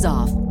 hands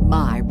off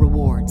my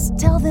rewards.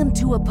 Tell them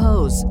to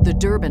oppose the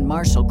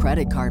Durbin-Marshall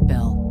credit card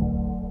bill.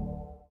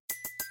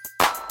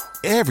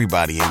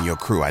 Everybody in your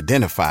crew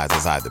identifies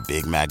as either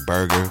Big Mac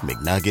Burger,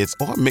 McNuggets,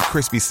 or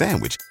McCrispy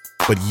Sandwich.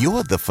 But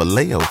you're the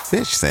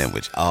Filet-O-Fish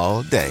Sandwich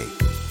all day.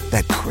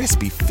 That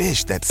crispy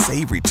fish, that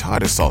savory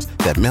tartar sauce,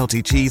 that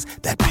melty cheese,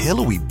 that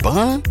pillowy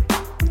bun.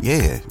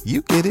 Yeah,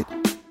 you get it.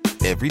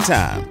 Every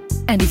time.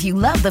 And if you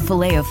love the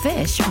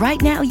Filet-O-Fish, right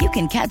now you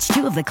can catch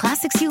two of the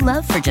classics you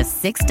love for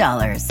just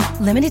 $6.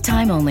 Limited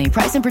time only.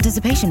 Price and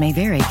participation may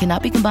vary.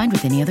 Cannot be combined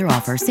with any other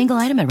offer. Single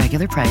item at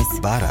regular price.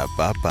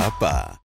 Ba-da-ba-ba-ba.